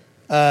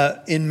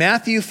 In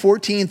Matthew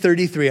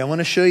 14:33, I want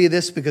to show you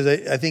this because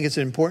I think it's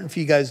important for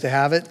you guys to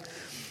have it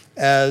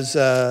as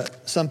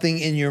something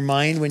in your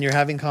mind when you're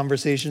having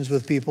conversations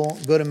with people.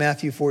 Go to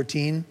Matthew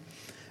 14,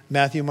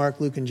 Matthew, Mark,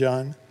 Luke, and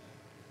John.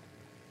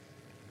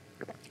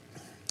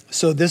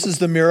 So this is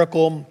the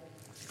miracle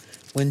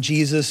when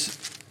Jesus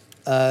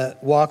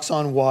walks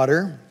on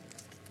water.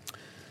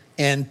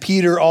 And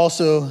Peter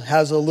also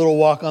has a little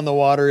walk on the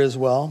water as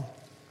well.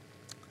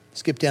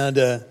 Skip down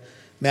to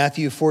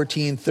Matthew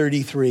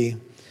 14:33.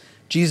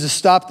 Jesus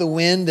stopped the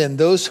wind, and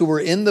those who were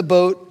in the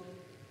boat,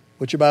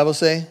 what's your Bible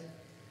say?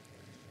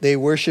 They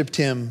worshiped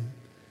him,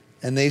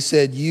 and they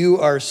said, "You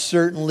are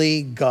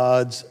certainly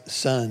God's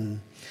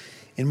Son."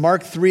 In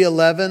Mark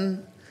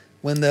 3:11,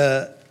 when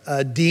the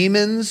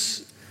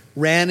demons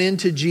ran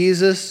into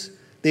Jesus,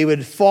 they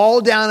would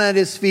fall down at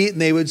his feet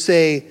and they would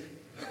say,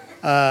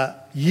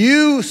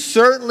 "You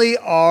certainly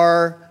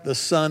are the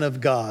Son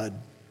of God."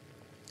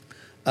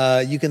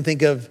 You can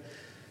think of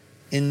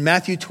in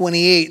Matthew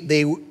 28,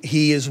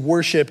 he is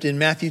worshipped. In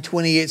Matthew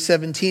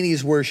 28:17,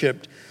 he's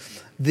worshipped.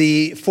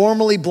 The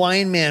formerly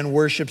blind man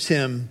worships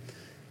him.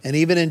 And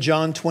even in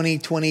John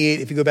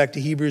 20:28, if you go back to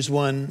Hebrews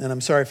 1, and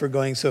I'm sorry for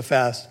going so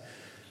fast,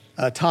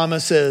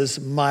 Thomas says,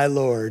 "My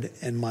Lord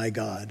and my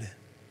God."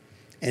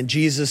 And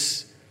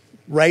Jesus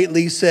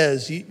rightly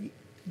says,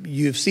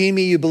 "You've seen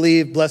me, you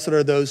believe. Blessed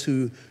are those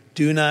who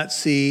do not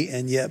see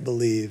and yet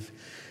believe."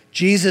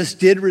 Jesus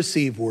did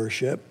receive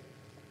worship,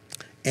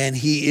 and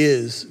he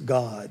is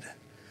God.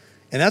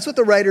 And that's what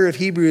the writer of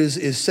Hebrews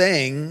is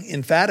saying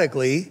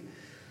emphatically,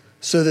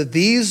 so that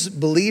these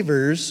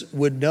believers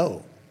would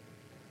know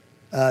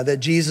that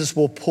Jesus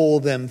will pull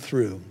them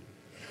through.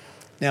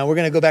 Now, we're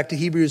going to go back to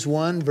Hebrews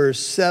 1, verse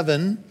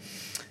 7.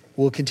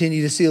 We'll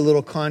continue to see a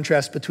little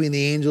contrast between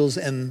the angels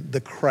and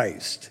the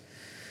Christ.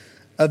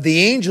 Of the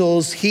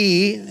angels,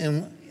 he,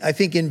 and I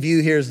think in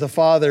view here is the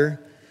Father,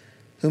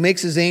 who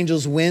makes his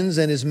angels winds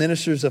and his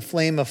ministers a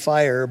flame of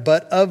fire.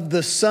 But of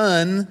the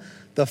Son,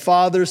 the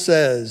Father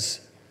says,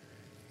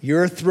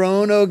 "Your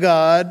throne, O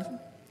God,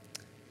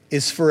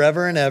 is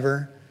forever and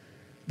ever.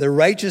 The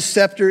righteous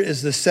scepter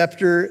is the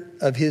scepter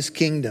of his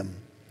kingdom.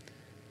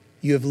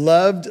 You have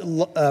loved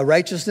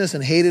righteousness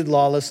and hated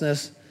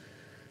lawlessness.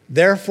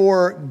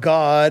 Therefore,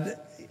 God,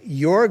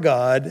 your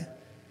God,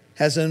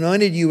 has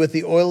anointed you with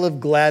the oil of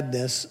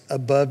gladness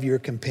above your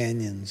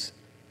companions."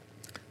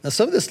 Now,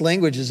 some of this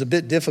language is a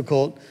bit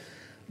difficult,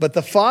 but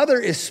the Father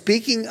is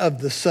speaking of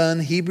the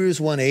Son, Hebrews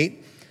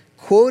 1:8,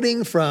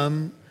 quoting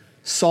from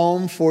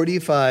Psalm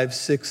 45,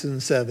 6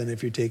 and 7,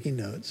 if you're taking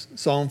notes.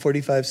 Psalm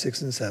 45,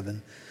 6 and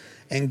 7.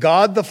 And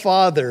God the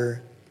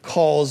Father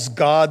calls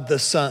God the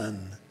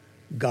Son,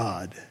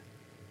 God.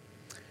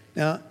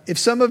 Now, if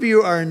some of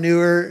you are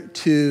newer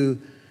to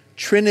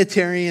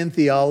Trinitarian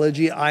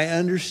theology, I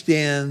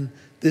understand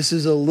this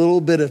is a little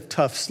bit of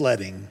tough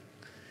sledding.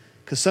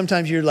 Because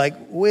sometimes you're like,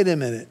 wait a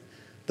minute,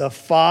 the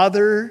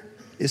Father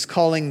is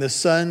calling the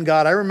Son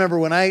God. I remember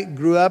when I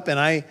grew up and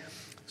I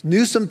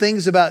knew some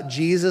things about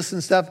Jesus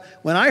and stuff.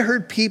 When I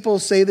heard people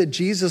say that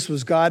Jesus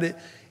was God,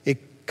 it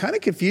kind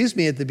of confused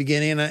me at the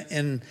beginning.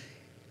 And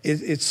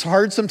it's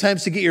hard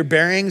sometimes to get your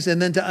bearings and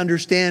then to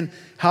understand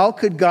how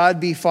could God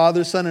be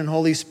Father, Son, and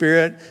Holy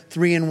Spirit,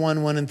 3 in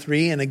 1, 1 in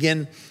 3. And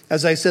again,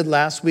 as I said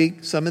last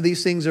week, some of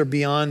these things are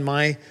beyond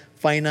my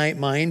finite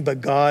mind, but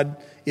God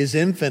is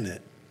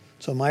infinite.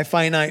 So my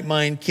finite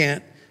mind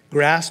can't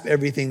grasp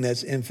everything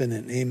that's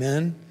infinite.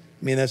 Amen?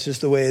 I mean, that's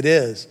just the way it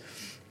is.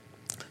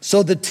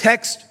 So the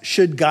text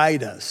should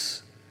guide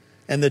us.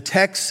 And the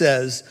text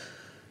says,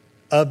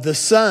 of the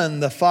Son,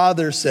 the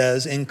Father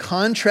says, in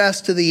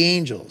contrast to the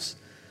angels.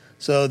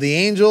 So the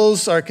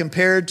angels are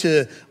compared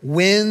to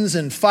winds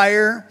and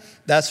fire.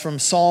 That's from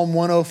Psalm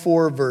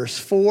 104, verse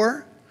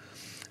 4.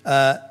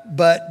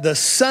 But the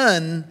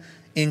Son,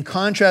 in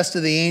contrast to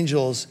the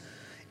angels,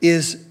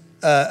 is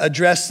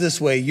addressed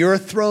this way. Your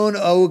throne,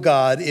 O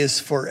God,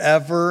 is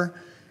forever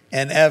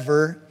and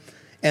ever.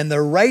 And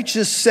the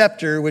righteous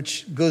scepter,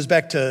 which goes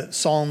back to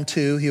Psalm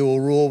 2, he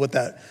will rule with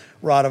that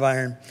rod of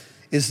iron,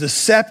 is the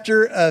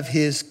scepter of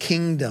his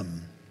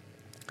kingdom.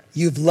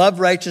 You've loved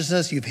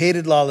righteousness, you've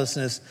hated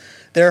lawlessness.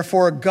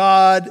 Therefore,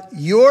 God,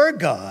 your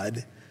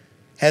God,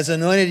 has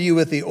anointed you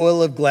with the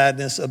oil of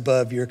gladness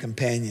above your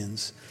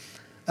companions.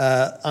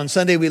 On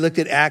Sunday, we looked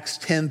at Acts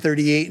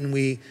 10:38, and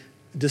we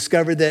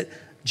discovered that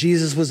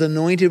Jesus was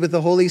anointed with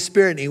the Holy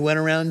Spirit, and he went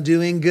around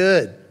doing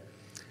good.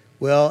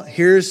 Well,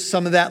 here's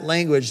some of that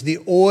language. The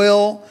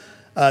oil,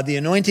 the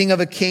anointing of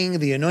a king,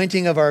 the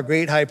anointing of our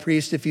great high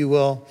priest, if you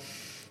will.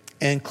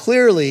 And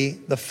clearly,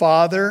 the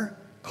Father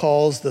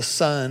calls the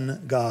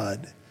Son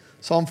God.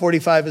 Psalm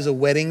 45 is a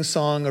wedding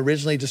song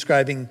originally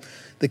describing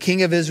the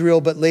King of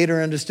Israel, but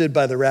later understood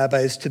by the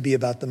rabbis to be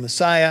about the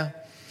Messiah.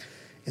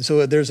 And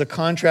so there's a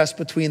contrast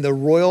between the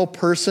royal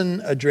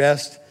person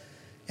addressed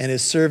and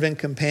his servant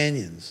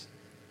companions.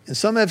 And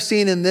some have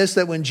seen in this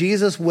that when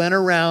Jesus went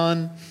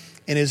around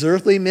in his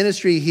earthly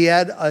ministry, he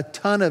had a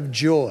ton of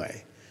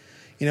joy.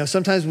 You know,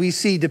 sometimes we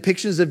see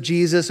depictions of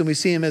Jesus and we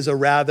see him as a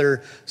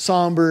rather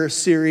somber,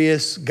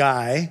 serious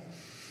guy.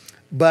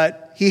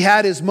 But he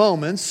had his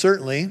moments,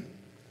 certainly.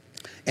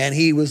 And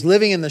he was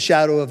living in the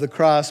shadow of the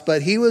cross,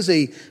 but he was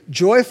a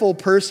joyful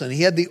person.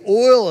 He had the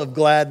oil of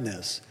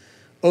gladness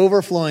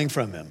overflowing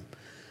from him.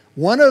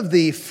 One of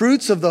the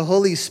fruits of the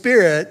Holy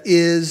Spirit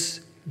is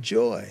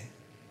joy.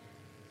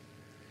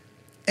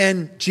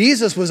 And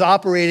Jesus was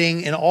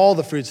operating in all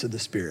the fruits of the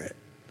Spirit.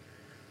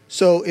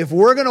 So if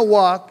we're going to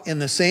walk in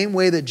the same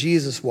way that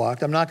Jesus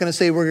walked, I'm not going to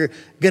say we're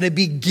going to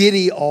be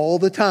giddy all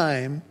the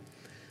time,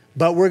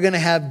 but we're going to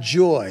have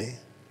joy.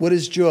 What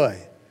is joy?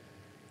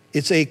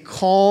 It's a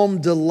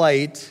calm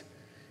delight.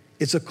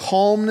 It's a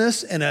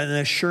calmness and an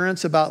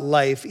assurance about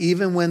life,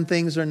 even when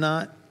things are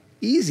not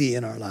easy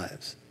in our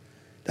lives.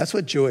 That's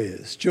what joy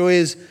is. Joy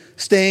is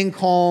staying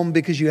calm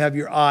because you have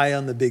your eye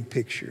on the big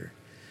picture.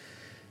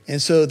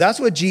 And so that's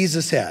what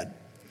Jesus had.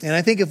 And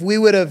I think if we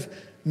would have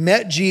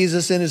met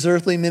Jesus in his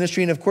earthly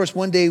ministry, and of course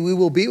one day we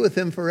will be with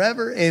him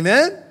forever,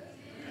 amen?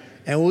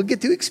 And we'll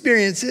get to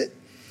experience it.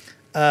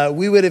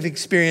 We would have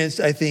experienced,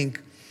 I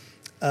think,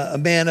 a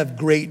man of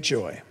great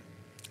joy,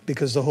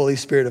 because the Holy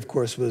Spirit, of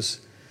course,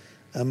 was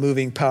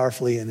moving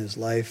powerfully in his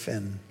life,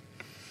 and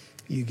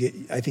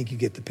I think you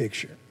get the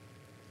picture.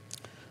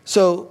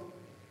 So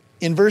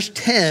in verse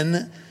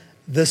 10,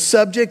 the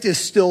subject is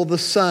still the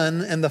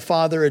Son and the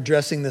Father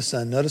addressing the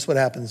Son. Notice what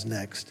happens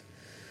next.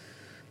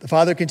 The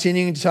Father,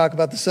 continuing to talk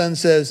about the Son,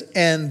 says,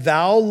 "And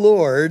thou,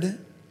 Lord,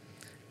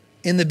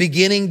 in the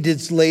beginning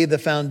didst lay the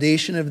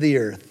foundation of the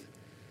earth.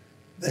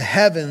 The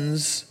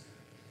heavens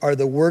are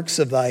the works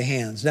of thy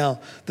hands." Now,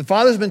 the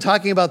Father's been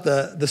talking about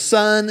the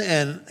Son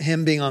and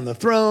him being on the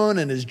throne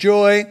and his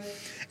joy.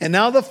 And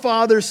now the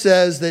Father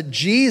says that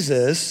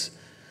Jesus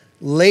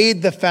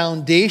laid the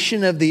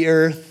foundation of the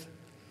earth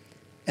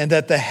and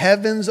that the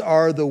heavens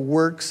are the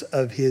works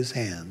of his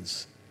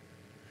hands.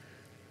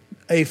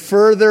 A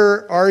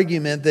further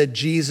argument that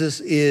Jesus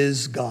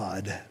is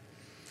God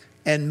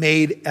and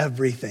made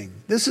everything.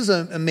 This is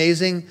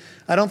amazing.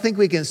 I don't think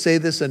we can say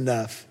this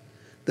enough.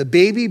 The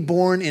baby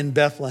born in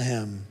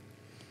Bethlehem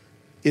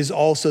is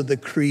also the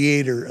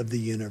creator of the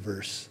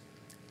universe.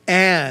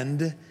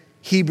 And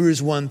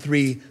Hebrews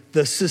 1:3,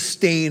 the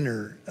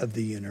sustainer of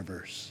the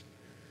universe.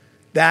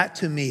 That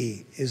to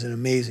me is an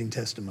amazing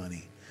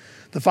testimony.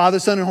 The Father,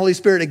 Son, and Holy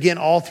Spirit, again,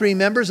 all three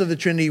members of the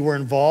Trinity were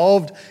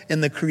involved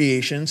in the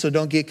creation, so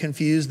don't get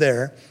confused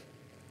there.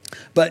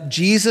 But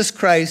Jesus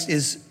Christ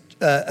is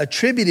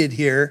attributed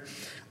here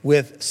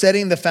with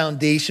setting the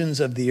foundations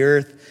of the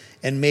earth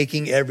and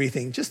making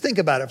everything. Just think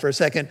about it for a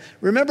second.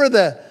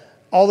 Remember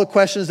all the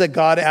questions that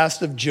God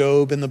asked of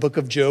Job in the book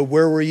of Job.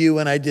 Where were you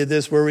when I did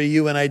this? Where were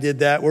you when I did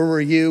that? Where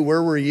were you?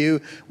 Where were you?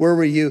 Where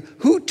were you?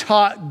 Who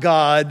taught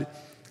God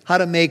how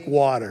to make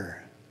water?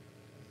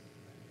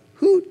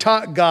 Who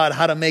taught God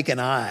how to make an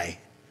eye?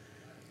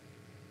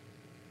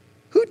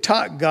 Who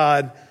taught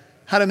God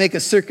how to make a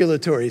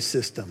circulatory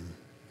system?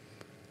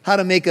 How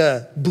to make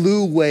a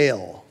blue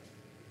whale?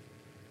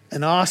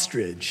 An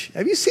ostrich?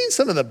 Have you seen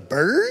some of the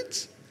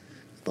birds?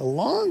 The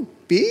long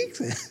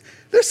beaks?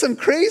 There's some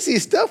crazy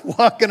stuff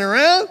walking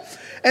around,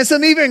 and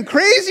some even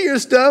crazier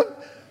stuff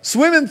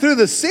swimming through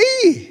the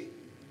sea.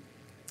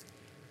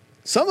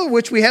 Some of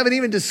which we haven't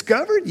even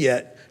discovered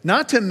yet.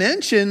 Not to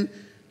mention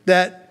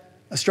that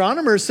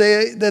astronomers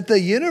say that the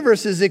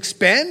universe is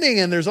expanding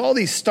and there's all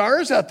these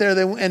stars out there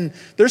and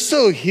they're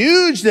so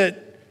huge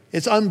that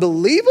it's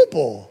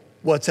unbelievable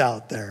what's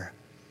out there.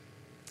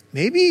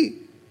 Maybe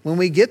when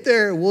we get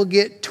there, we'll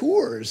get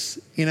tours,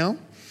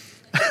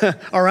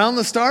 around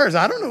the stars.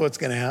 I don't know what's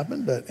going to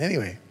happen, but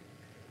anyway.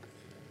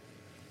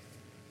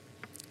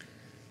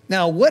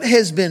 Now, what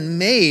has been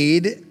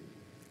made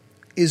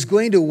is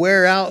going to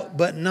wear out,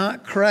 but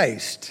not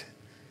Christ.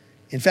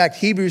 In fact,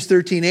 Hebrews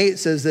 13:8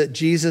 says that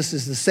Jesus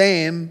is the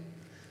same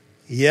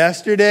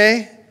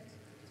yesterday,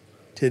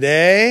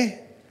 today,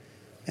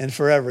 and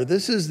forever.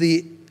 This is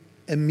the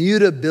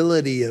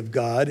immutability of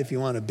God, if you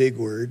want a big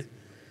word,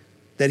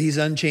 that he's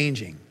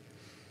unchanging.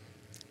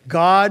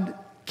 God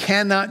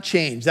cannot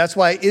change. That's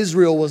why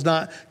Israel was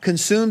not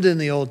consumed in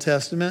the Old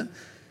Testament.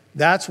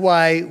 That's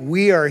why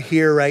we are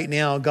here right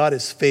now. God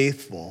is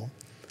faithful.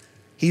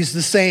 He's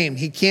the same.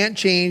 He can't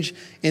change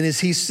in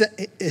his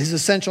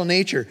essential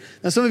nature.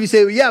 Now, some of you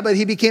say, well, yeah, but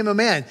he became a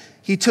man.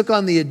 He took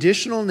on the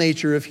additional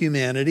nature of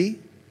humanity.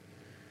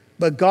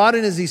 But God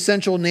in his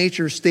essential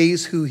nature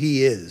stays who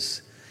he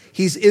is.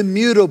 He's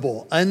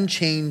immutable,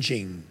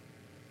 unchanging.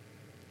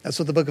 That's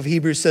what the book of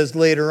Hebrews says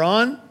later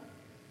on.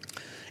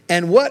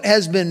 And what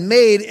has been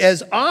made,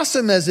 as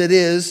awesome as it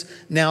is,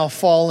 now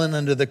fallen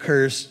under the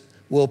curse,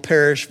 will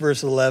perish,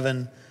 verse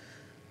 11.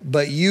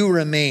 But you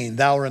remain,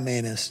 thou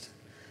remainest.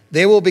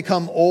 They will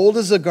become old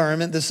as a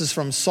garment. This is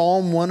from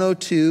Psalm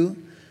 102,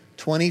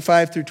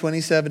 25 through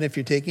 27, if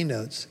you're taking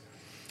notes.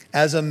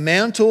 As a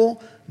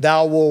mantle,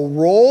 thou will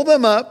roll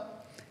them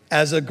up.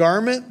 As a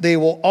garment, they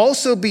will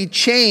also be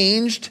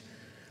changed.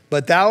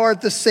 But thou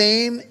art the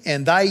same,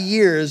 and thy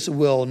years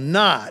will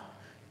not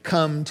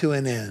come to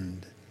an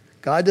end.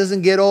 God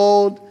doesn't get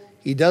old.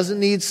 He doesn't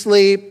need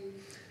sleep.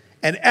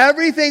 And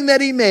everything that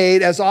he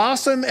made, as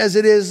awesome as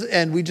it is,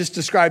 and we just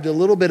described a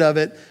little bit of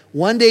it,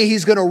 one day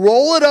he's going to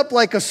roll it up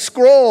like a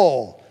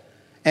scroll,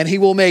 and he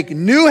will make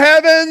new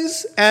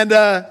heavens and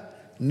a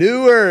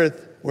new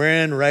earth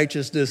wherein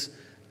righteousness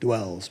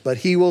dwells. But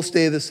he will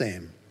stay the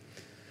same.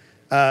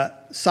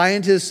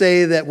 Scientists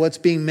say that what's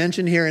being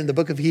mentioned here in the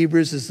book of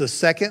Hebrews is the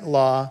second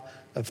law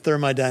of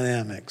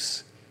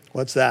thermodynamics.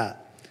 What's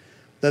that?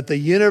 That the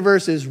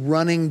universe is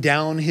running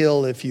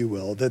downhill, if you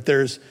will, that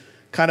there's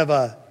kind of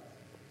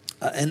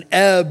an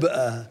ebb,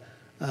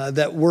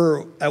 that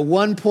we're, at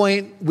one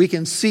point, we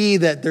can see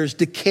that there's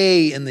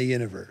decay in the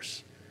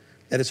universe,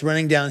 that it's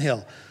running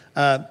downhill.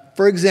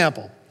 For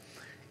example,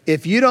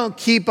 if you don't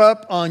keep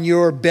up on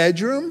your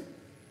bedroom,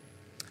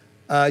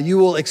 you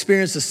will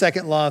experience the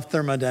second law of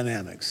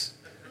thermodynamics.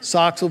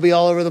 Socks will be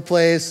all over the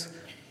place.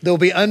 There'll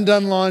be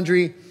undone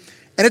laundry.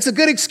 And it's a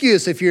good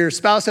excuse if your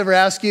spouse ever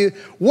asks you,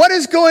 what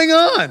is going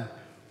on?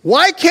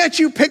 Why can't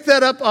you pick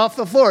that up off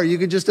the floor? You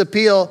can just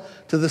appeal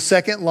to the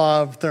second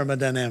law of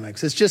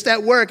thermodynamics. It's just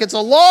at work. It's a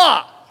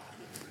law.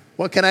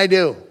 What can I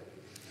do?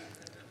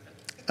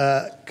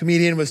 A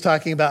comedian was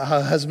talking about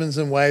how husbands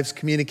and wives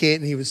communicate,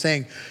 and he was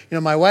saying,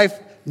 my wife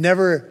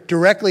never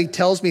directly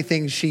tells me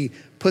things. She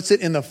puts it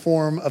in the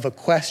form of a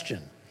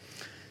question.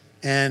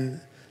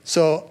 And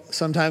so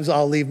sometimes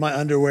I'll leave my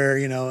underwear,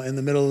 in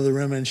the middle of the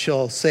room, and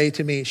she'll say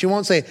to me, she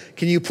won't say,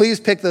 can you please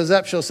pick those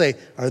up? She'll say,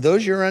 are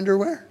those your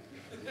underwear?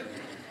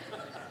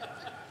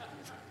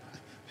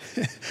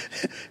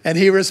 And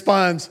he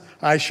responds,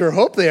 I sure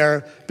hope they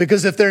are,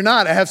 because if they're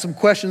not, I have some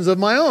questions of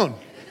my own.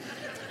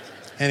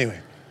 Anyway.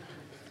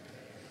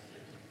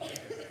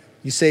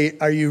 You say,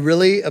 are you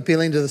really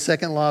appealing to the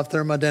second law of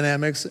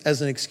thermodynamics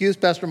as an excuse,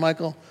 Pastor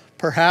Michael?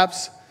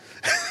 Perhaps.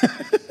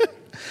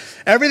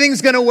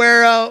 Everything's going to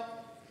wear out.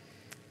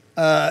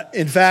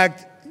 In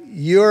fact,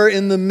 you're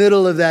in the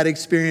middle of that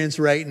experience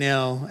right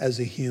now as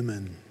a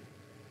human.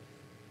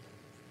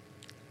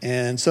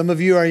 And some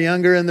of you are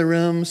younger in the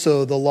room,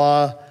 so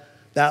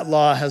that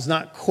law has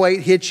not quite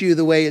hit you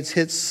the way it's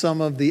hit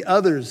some of the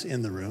others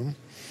in the room.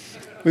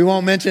 We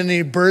won't mention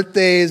any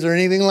birthdays or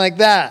anything like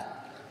that.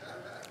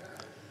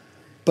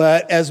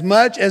 But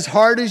as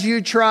hard as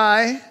you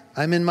try,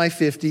 I'm in my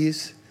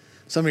 50s.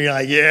 Some of you are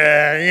like,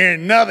 yeah, you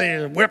ain't nothing,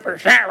 you're a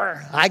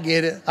whippersnapper. I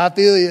get it. I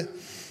feel you.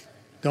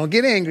 Don't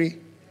get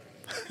angry.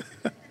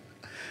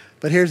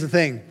 But here's the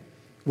thing.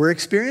 We're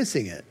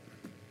experiencing it.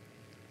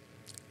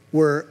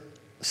 We're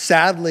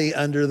sadly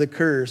under the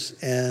curse,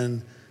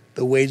 and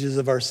the wages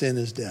of our sin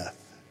is death.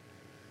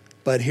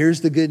 But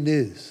here's the good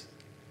news.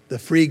 The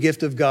free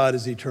gift of God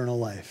is eternal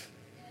life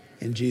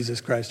in Jesus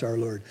Christ our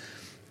Lord.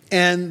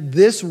 And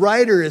this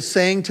writer is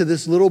saying to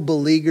this little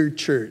beleaguered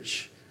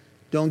church,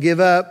 don't give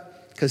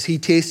up, because he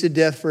tasted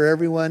death for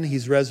everyone.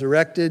 He's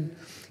resurrected.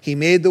 He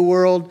made the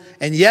world.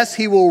 And yes,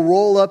 he will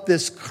roll up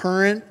this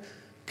current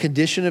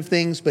condition of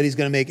things, but he's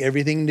going to make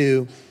everything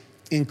new,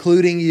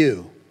 including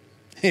you.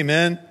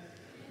 Amen.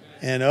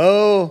 And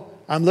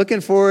I'm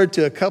looking forward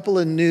to a couple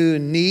of new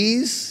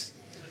knees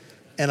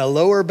and a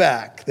lower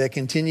back that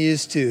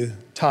continues to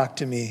talk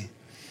to me.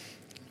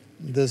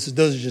 Those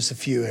are just a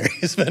few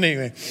areas, but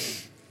anyway.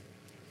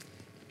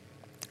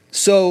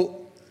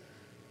 So,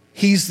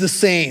 he's the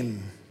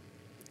same.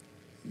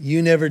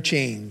 You never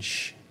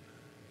change.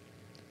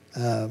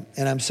 And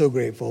I'm so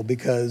grateful,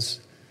 because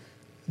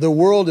the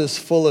world is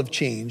full of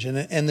change.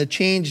 And the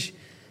change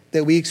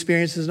that we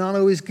experience is not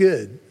always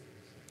good.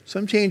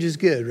 Some change is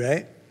good,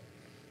 right?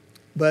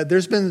 But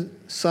there's been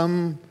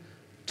some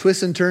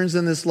twists and turns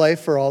in this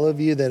life for all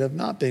of you that have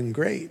not been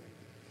great.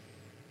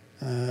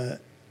 That's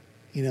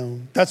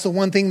the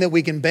one thing that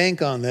we can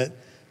bank on, that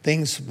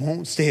things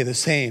won't stay the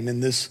same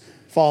in this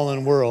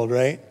fallen world,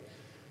 right?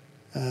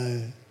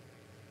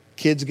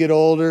 Kids get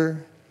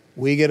older,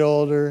 we get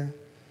older,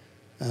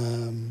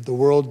 the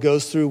world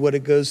goes through what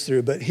it goes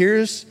through. But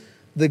here's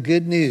the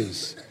good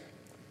news.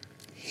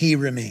 He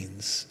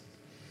remains.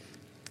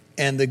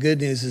 And the good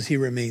news is he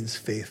remains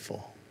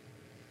faithful.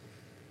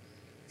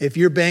 If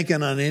you're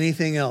banking on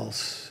anything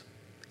else,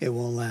 it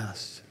won't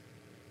last.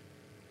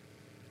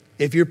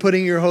 If you're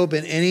putting your hope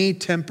in any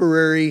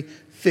temporary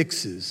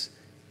fixes,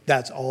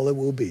 that's all it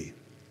will be.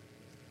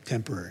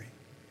 Temporary.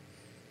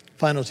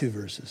 Final two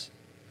verses.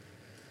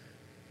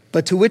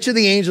 But to which of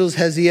the angels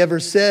has he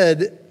ever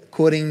said,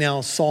 quoting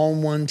now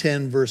Psalm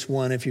 110, verse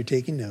 1, if you're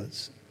taking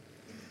notes.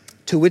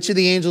 To which of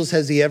the angels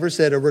has he ever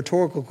said, a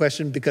rhetorical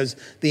question, because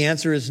the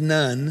answer is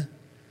none,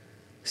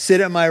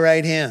 sit at my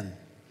right hand.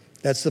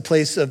 That's the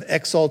place of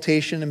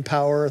exaltation and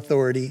power,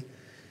 authority,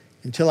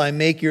 until I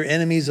make your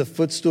enemies a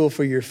footstool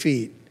for your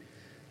feet.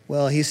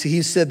 Well, he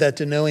said that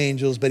to no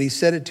angels, but he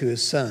said it to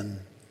his son.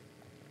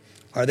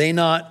 Are they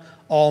not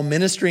all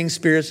ministering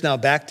spirits, now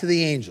back to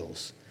the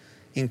angels,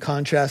 in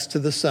contrast to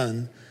the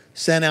Son,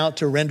 sent out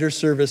to render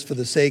service for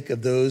the sake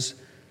of those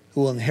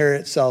who will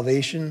inherit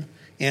salvation?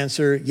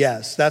 Answer,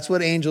 yes. That's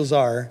what angels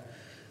are.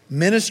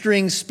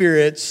 Ministering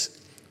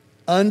spirits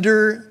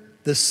under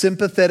the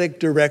sympathetic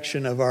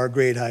direction of our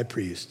great high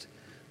priest,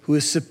 who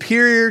is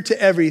superior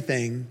to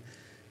everything,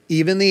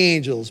 even the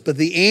angels. But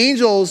the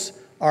angels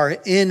are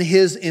in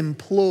his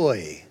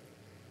employ.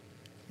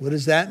 What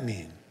does that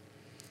mean?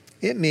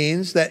 It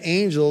means that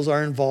angels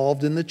are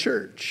involved in the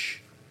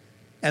church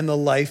and the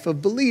life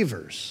of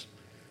believers.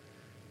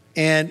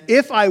 And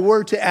if I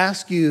were to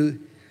ask you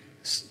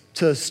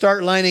to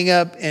start lining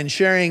up and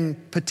sharing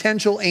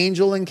potential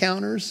angel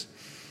encounters,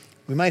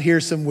 we might hear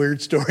some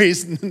weird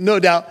stories, no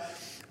doubt.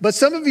 But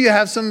some of you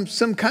have some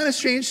kind of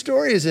strange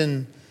stories,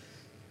 and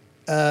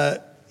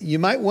you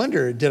might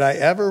wonder, did I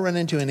ever run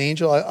into an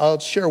angel? I'll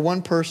share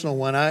one personal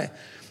one. I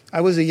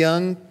was a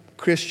young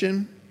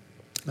Christian.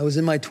 I was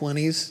in my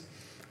 20s.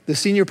 The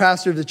senior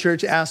pastor of the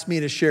church asked me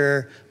to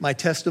share my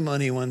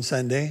testimony one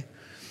Sunday.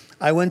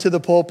 I went to the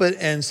pulpit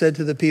and said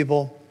to the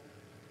people,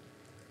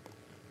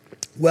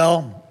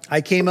 well, I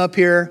came up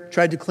here,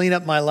 tried to clean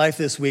up my life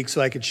this week so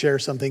I could share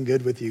something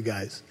good with you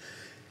guys.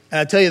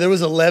 And I tell you, there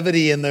was a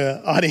levity in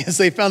the audience.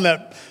 They found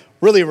that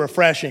really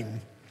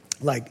refreshing.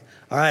 Like,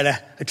 all right,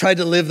 I tried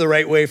to live the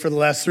right way for the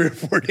last 3 or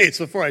 4 days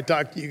before I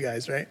talked to you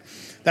guys, right?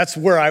 That's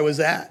where I was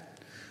at.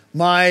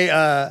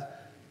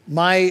 My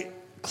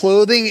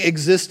clothing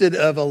existed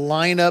of a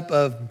lineup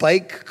of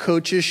bike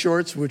coaches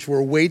shorts, which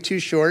were way too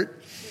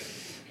short,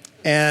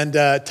 and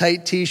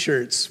tight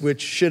T-shirts,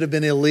 which should have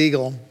been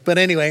illegal. But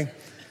anyway,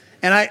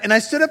 and I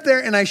stood up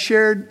there and I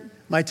shared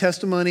my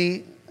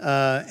testimony,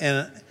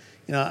 and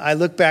I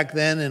look back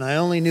then and I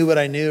only knew what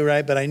I knew,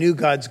 right? But I knew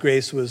God's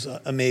grace was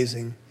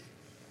amazing.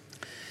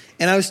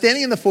 And I was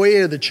standing in the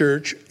foyer of the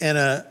church, and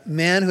a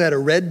man who had a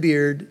red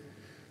beard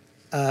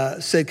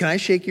said, "Can I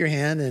shake your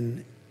hand?"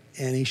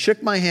 And he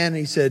shook my hand and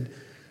he said,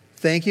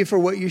 "Thank you for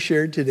what you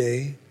shared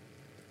today.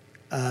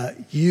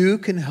 You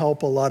can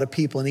help a lot of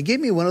people." And he gave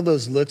me one of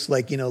those looks,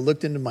 like,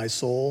 looked into my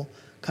soul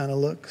kind of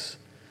looks.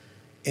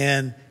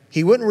 And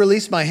he wouldn't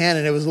release my hand,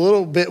 and it was a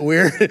little bit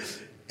weird.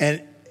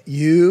 And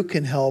you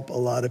can help a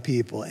lot of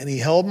people. And he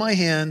held my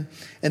hand,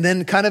 and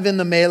then kind of in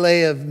the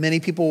melee of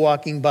many people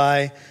walking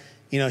by,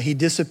 he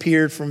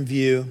disappeared from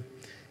view.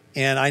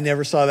 And I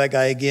never saw that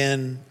guy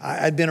again.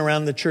 I'd been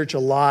around the church a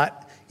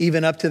lot.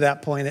 Even up to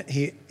that point,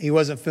 he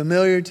wasn't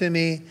familiar to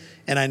me,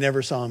 and I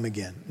never saw him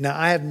again. Now,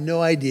 I have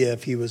no idea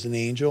if he was an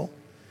angel.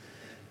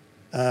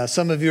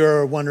 Some of you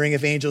are wondering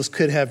if angels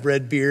could have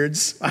red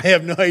beards. I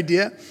have no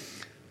idea.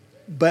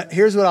 But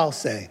here's what I'll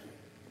say.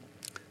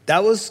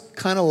 That was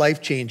kind of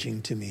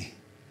life-changing to me,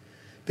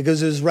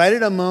 because it was right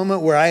at a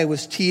moment where I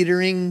was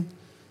teetering,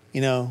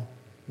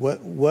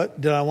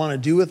 what did I want to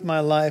do with my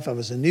life? I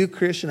was a new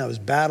Christian. I was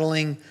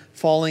battling,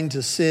 falling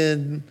to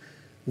sin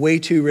way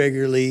too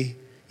regularly,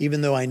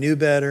 even though I knew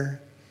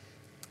better.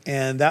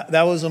 And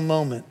that was a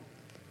moment.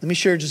 Let me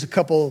share just a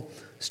couple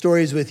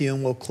stories with you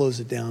and we'll close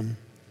it down.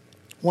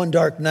 One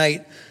dark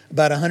night,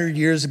 about 100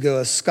 years ago,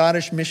 a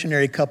Scottish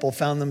missionary couple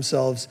found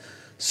themselves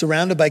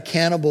surrounded by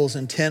cannibals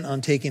intent on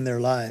taking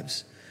their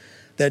lives.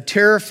 That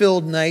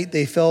terror-filled night,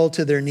 they fell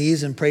to their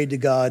knees and prayed to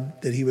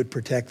God that he would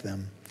protect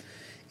them.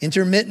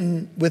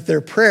 Intermittent with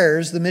their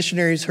prayers, the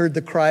missionaries heard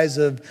the cries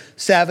of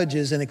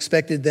savages and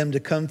expected them to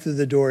come through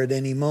the door at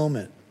any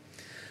moment.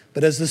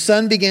 But as the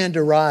sun began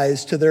to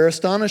rise, to their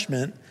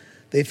astonishment,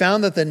 they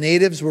found that the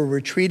natives were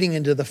retreating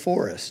into the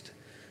forest.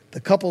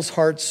 The couple's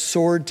hearts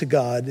soared to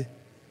God.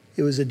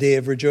 It was a day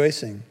of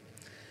rejoicing.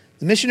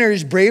 The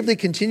missionaries bravely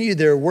continued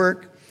their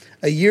work.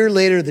 A year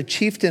later, the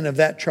chieftain of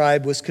that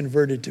tribe was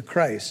converted to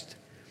Christ.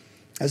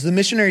 As the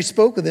missionary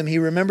spoke with him, he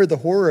remembered the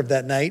horror of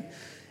that night,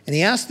 and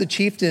he asked the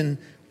chieftain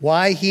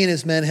why he and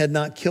his men had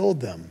not killed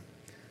them.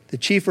 The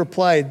chief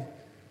replied,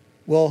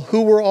 "Well,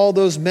 who were all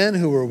those men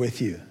who were with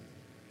you?"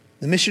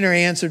 The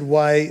missionary answered,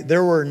 "Why,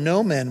 there were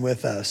no men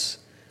with us.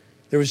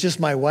 There was just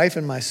my wife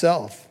and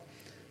myself."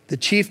 The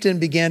chieftain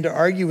began to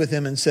argue with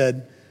him and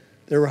said,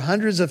 "There were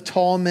hundreds of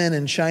tall men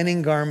in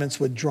shining garments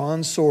with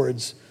drawn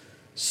swords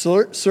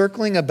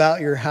circling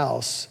about your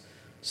house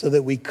so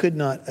that we could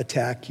not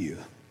attack you."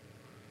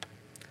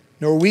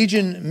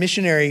 Norwegian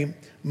missionary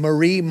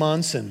Marie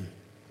Monsen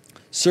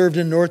served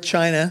in North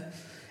China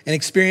and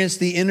experienced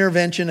the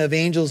intervention of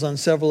angels on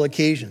several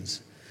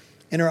occasions.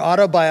 In her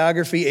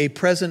autobiography, A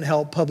Present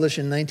Help, published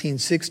in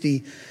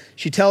 1960,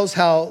 she tells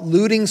how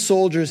looting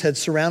soldiers had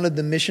surrounded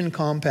the mission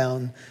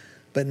compound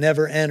but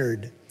never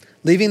entered,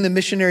 leaving the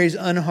missionaries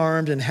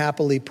unharmed and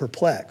happily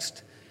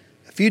perplexed.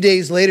 A few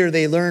days later,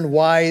 they learned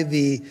why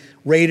the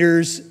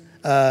raiders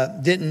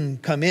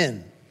didn't come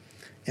in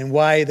and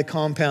why the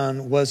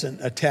compound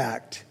wasn't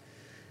attacked.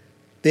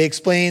 They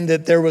explained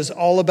that there was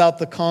all about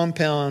the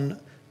compound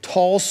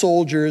tall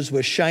soldiers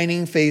with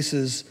shining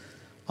faces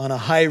on a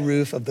high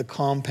roof of the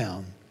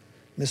compound.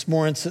 Miss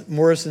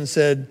Morrison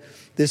said,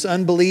 "This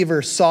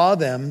unbeliever saw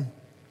them.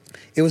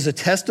 It was a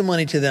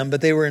testimony to them,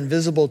 but they were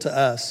invisible to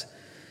us.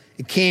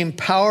 It came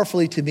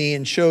powerfully to me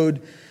and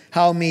showed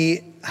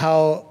me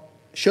how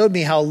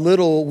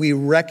little we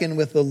reckon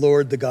with the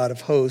Lord, the God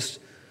of hosts,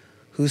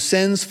 who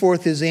sends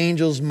forth his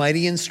angels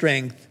mighty in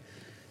strength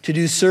to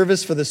do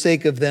service for the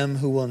sake of them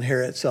who will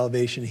inherit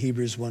salvation."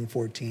 Hebrews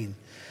 1:14.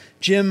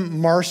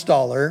 Jim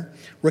Marstaller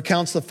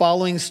recounts the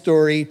following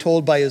story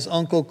told by his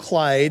uncle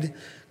Clyde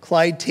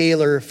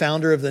Taylor,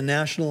 founder of the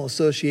National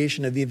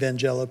Association of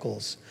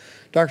Evangelicals.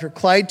 Dr.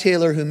 Clyde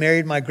Taylor, who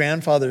married my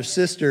grandfather's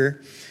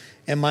sister,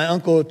 and my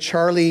uncle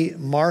Charlie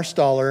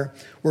Marstaller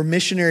were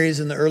missionaries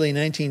in the early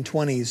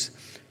 1920s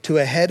to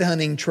a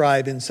headhunting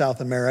tribe in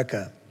South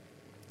America.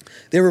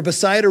 They were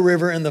beside a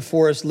river in the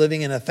forest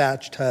living in a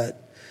thatched hut.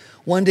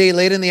 One day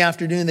late in the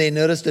afternoon, they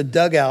noticed a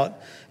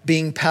dugout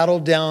being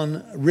paddled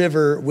down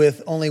river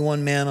with only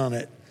one man on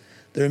it.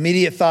 Their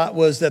immediate thought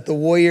was that the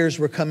warriors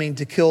were coming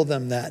to kill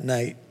them that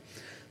night.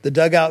 The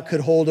dugout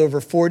could hold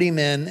over 40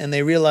 men, and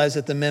they realized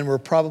that the men were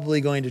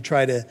probably going to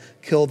try to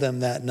kill them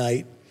that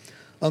night.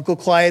 Uncle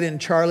Clyde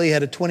and Charlie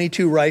had a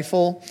 .22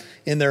 rifle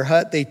in their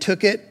hut. They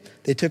took it.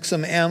 They took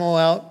some ammo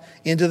out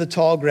into the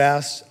tall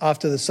grass off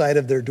to the side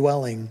of their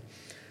dwelling.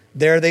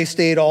 There they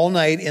stayed all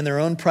night in their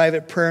own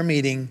private prayer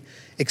meeting,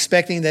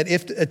 expecting that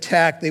if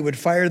attacked, they would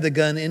fire the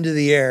gun into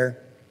the air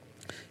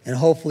and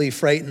hopefully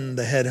frighten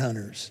the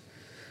headhunters.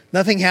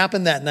 Nothing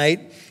happened that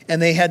night,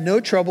 and they had no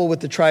trouble with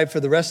the tribe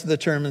for the rest of the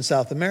term in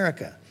South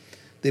America.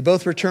 They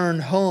both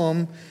returned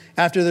home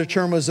after their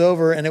term was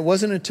over, and it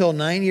wasn't until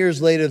 9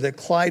 years later that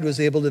Clyde was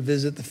able to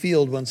visit the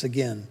field once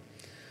again.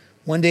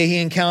 One day he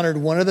encountered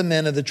one of the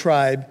men of the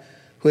tribe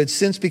who had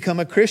since become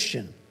a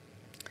Christian.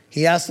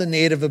 He asked the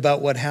native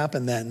about what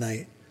happened that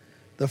night.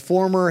 The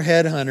former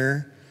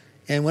headhunter,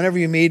 and whenever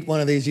you meet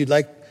one of these, you'd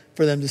like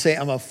for them to say,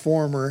 "I'm a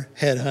former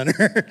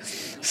headhunter,"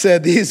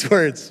 said these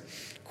words,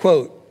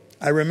 quote,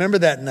 "I remember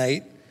that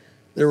night.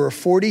 There were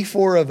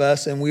 44 of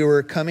us, and we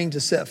were coming to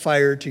set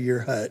fire to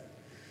your hut.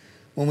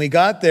 When we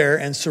got there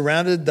and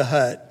surrounded the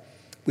hut,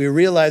 we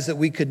realized that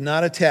we could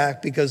not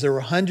attack because there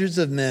were hundreds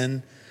of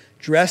men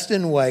dressed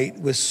in white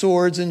with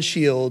swords and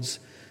shields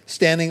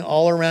standing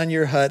all around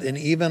your hut and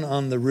even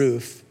on the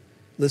roof."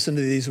 Listen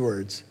to these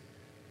words.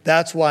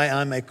 "That's why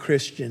I'm a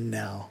Christian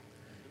now,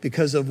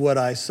 because of what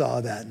I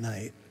saw that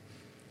night."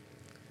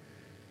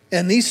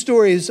 And these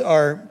stories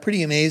are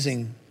pretty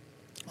amazing.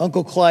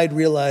 Uncle Clyde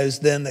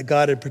realized then that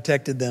God had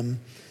protected them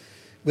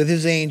with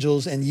his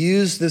angels and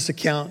used this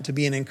account to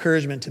be an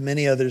encouragement to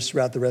many others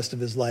throughout the rest of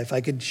his life.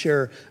 I could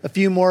share a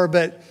few more,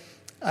 but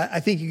I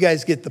think you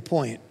guys get the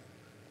point.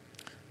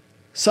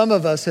 Some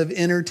of us have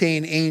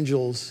entertained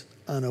angels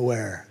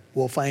unaware.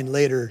 We'll find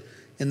later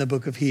in the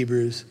book of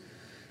Hebrews.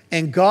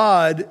 And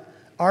God,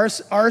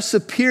 our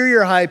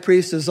superior high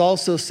priest, is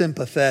also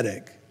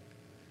sympathetic.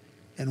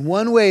 And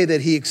one way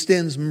that he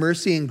extends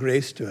mercy and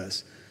grace to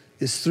us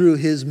is through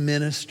his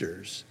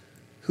ministers,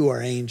 who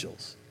are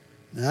angels.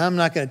 Now, I'm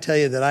not going to tell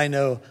you that I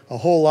know a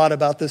whole lot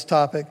about this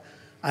topic.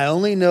 I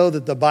only know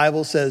that the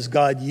Bible says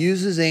God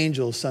uses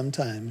angels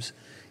sometimes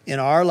in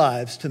our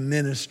lives to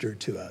minister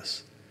to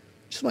us.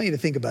 Just want you to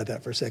think about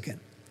that for a second.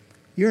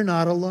 You're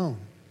not alone.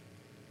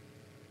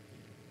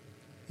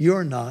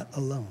 You're not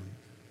alone.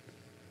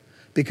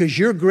 Because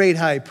your great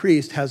high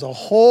priest has a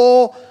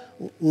whole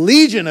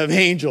legion of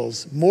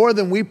angels, more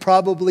than we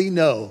probably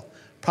know,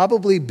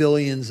 probably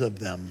billions of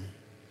them.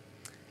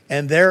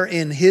 And they're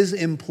in his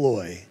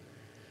employ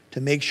to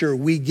make sure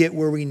we get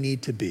where we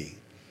need to be.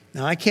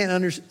 Now, I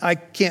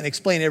can't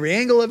explain every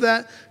angle of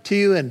that to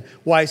you and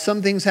why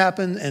some things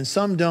happen and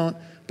some don't,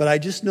 but I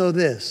just know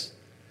this,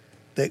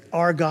 that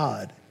our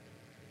God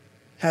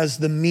has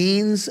the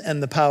means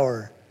and the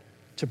power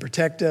to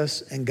protect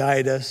us and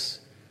guide us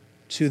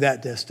to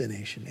that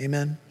destination.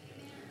 Amen?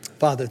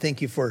 Father,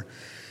 thank you for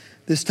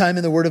this time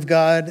in the Word of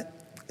God.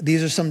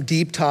 These are some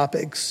deep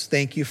topics.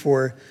 Thank you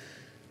for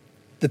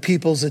the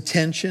people's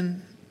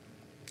attention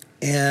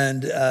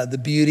and the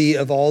beauty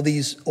of all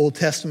these Old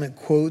Testament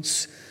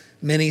quotes,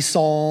 many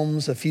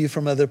Psalms, a few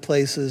from other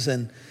places,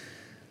 and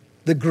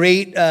the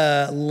great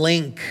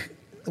link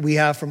we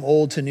have from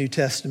Old to New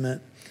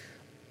Testament,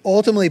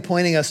 ultimately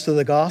pointing us to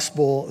the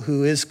gospel,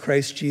 who is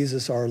Christ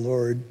Jesus our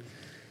Lord.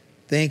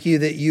 Thank you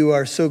that you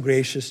are so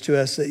gracious to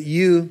us, that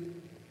you,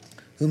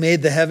 who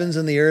made the heavens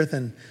and the earth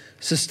and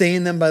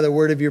sustained them by the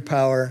word of your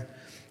power,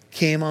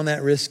 came on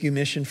that rescue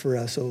mission for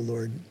us, O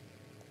Lord.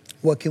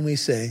 What can we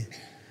say?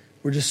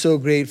 We're just so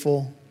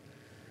grateful,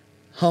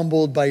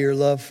 humbled by your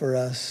love for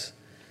us.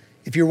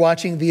 If you're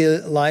watching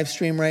via live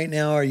stream right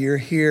now, or you're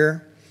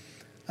here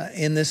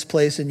in this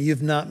place and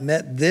you've not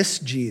met this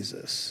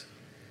Jesus,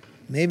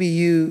 maybe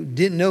you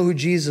didn't know who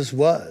Jesus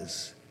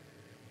was.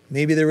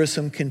 Maybe there was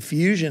some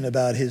confusion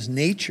about his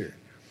nature,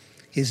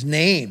 his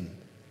name,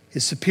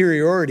 his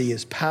superiority,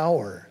 his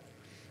power.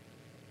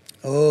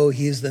 Oh,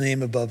 he is the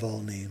name above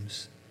all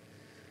names.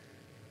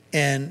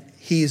 And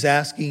he's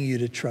asking you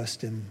to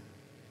trust him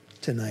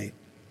tonight,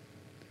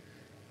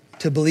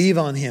 to believe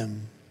on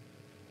him,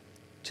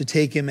 to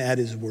take him at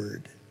his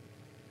word.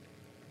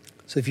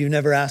 So if you've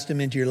never asked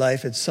him into your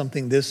life, it's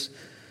something this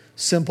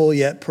simple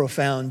yet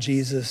profound.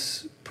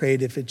 Jesus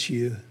prayed if it's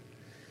you.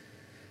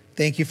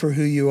 Thank you for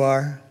who you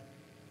are.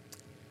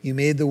 You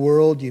made the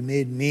world, you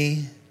made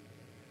me.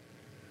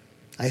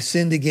 I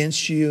sinned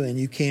against you, and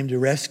you came to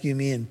rescue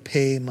me and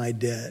pay my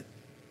debt.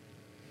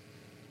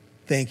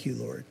 Thank you,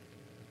 Lord.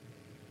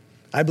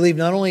 I believe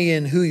not only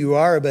in who you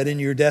are, but in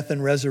your death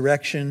and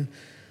resurrection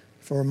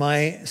for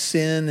my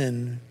sin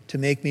and to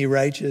make me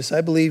righteous. I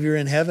believe you're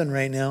in heaven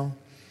right now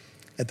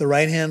at the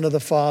right hand of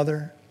the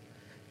Father,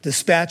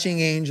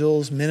 dispatching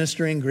angels,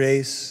 ministering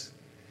grace.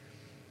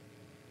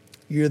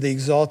 You're the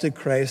exalted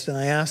Christ, and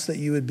I ask that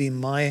you would be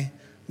my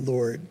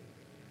Lord,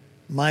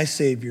 my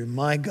Savior,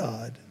 my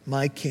God,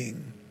 my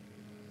King.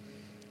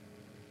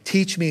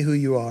 Teach me who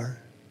you are.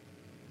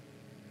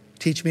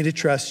 Teach me to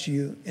trust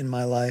you in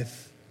my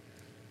life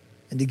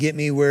and to get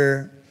me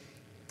where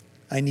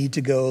I need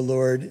to go,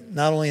 Lord,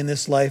 not only in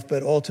this life,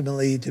 but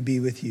ultimately to be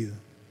with you.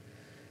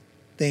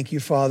 Thank you,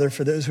 Father,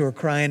 for those who are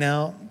crying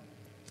out,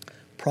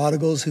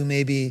 prodigals who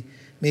may be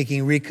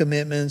making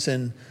recommitments,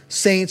 and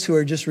saints who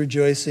are just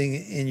rejoicing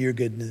in your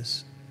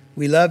goodness.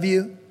 We love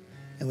you,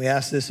 and we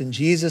ask this in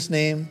Jesus'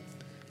 name.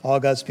 All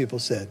God's people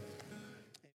said.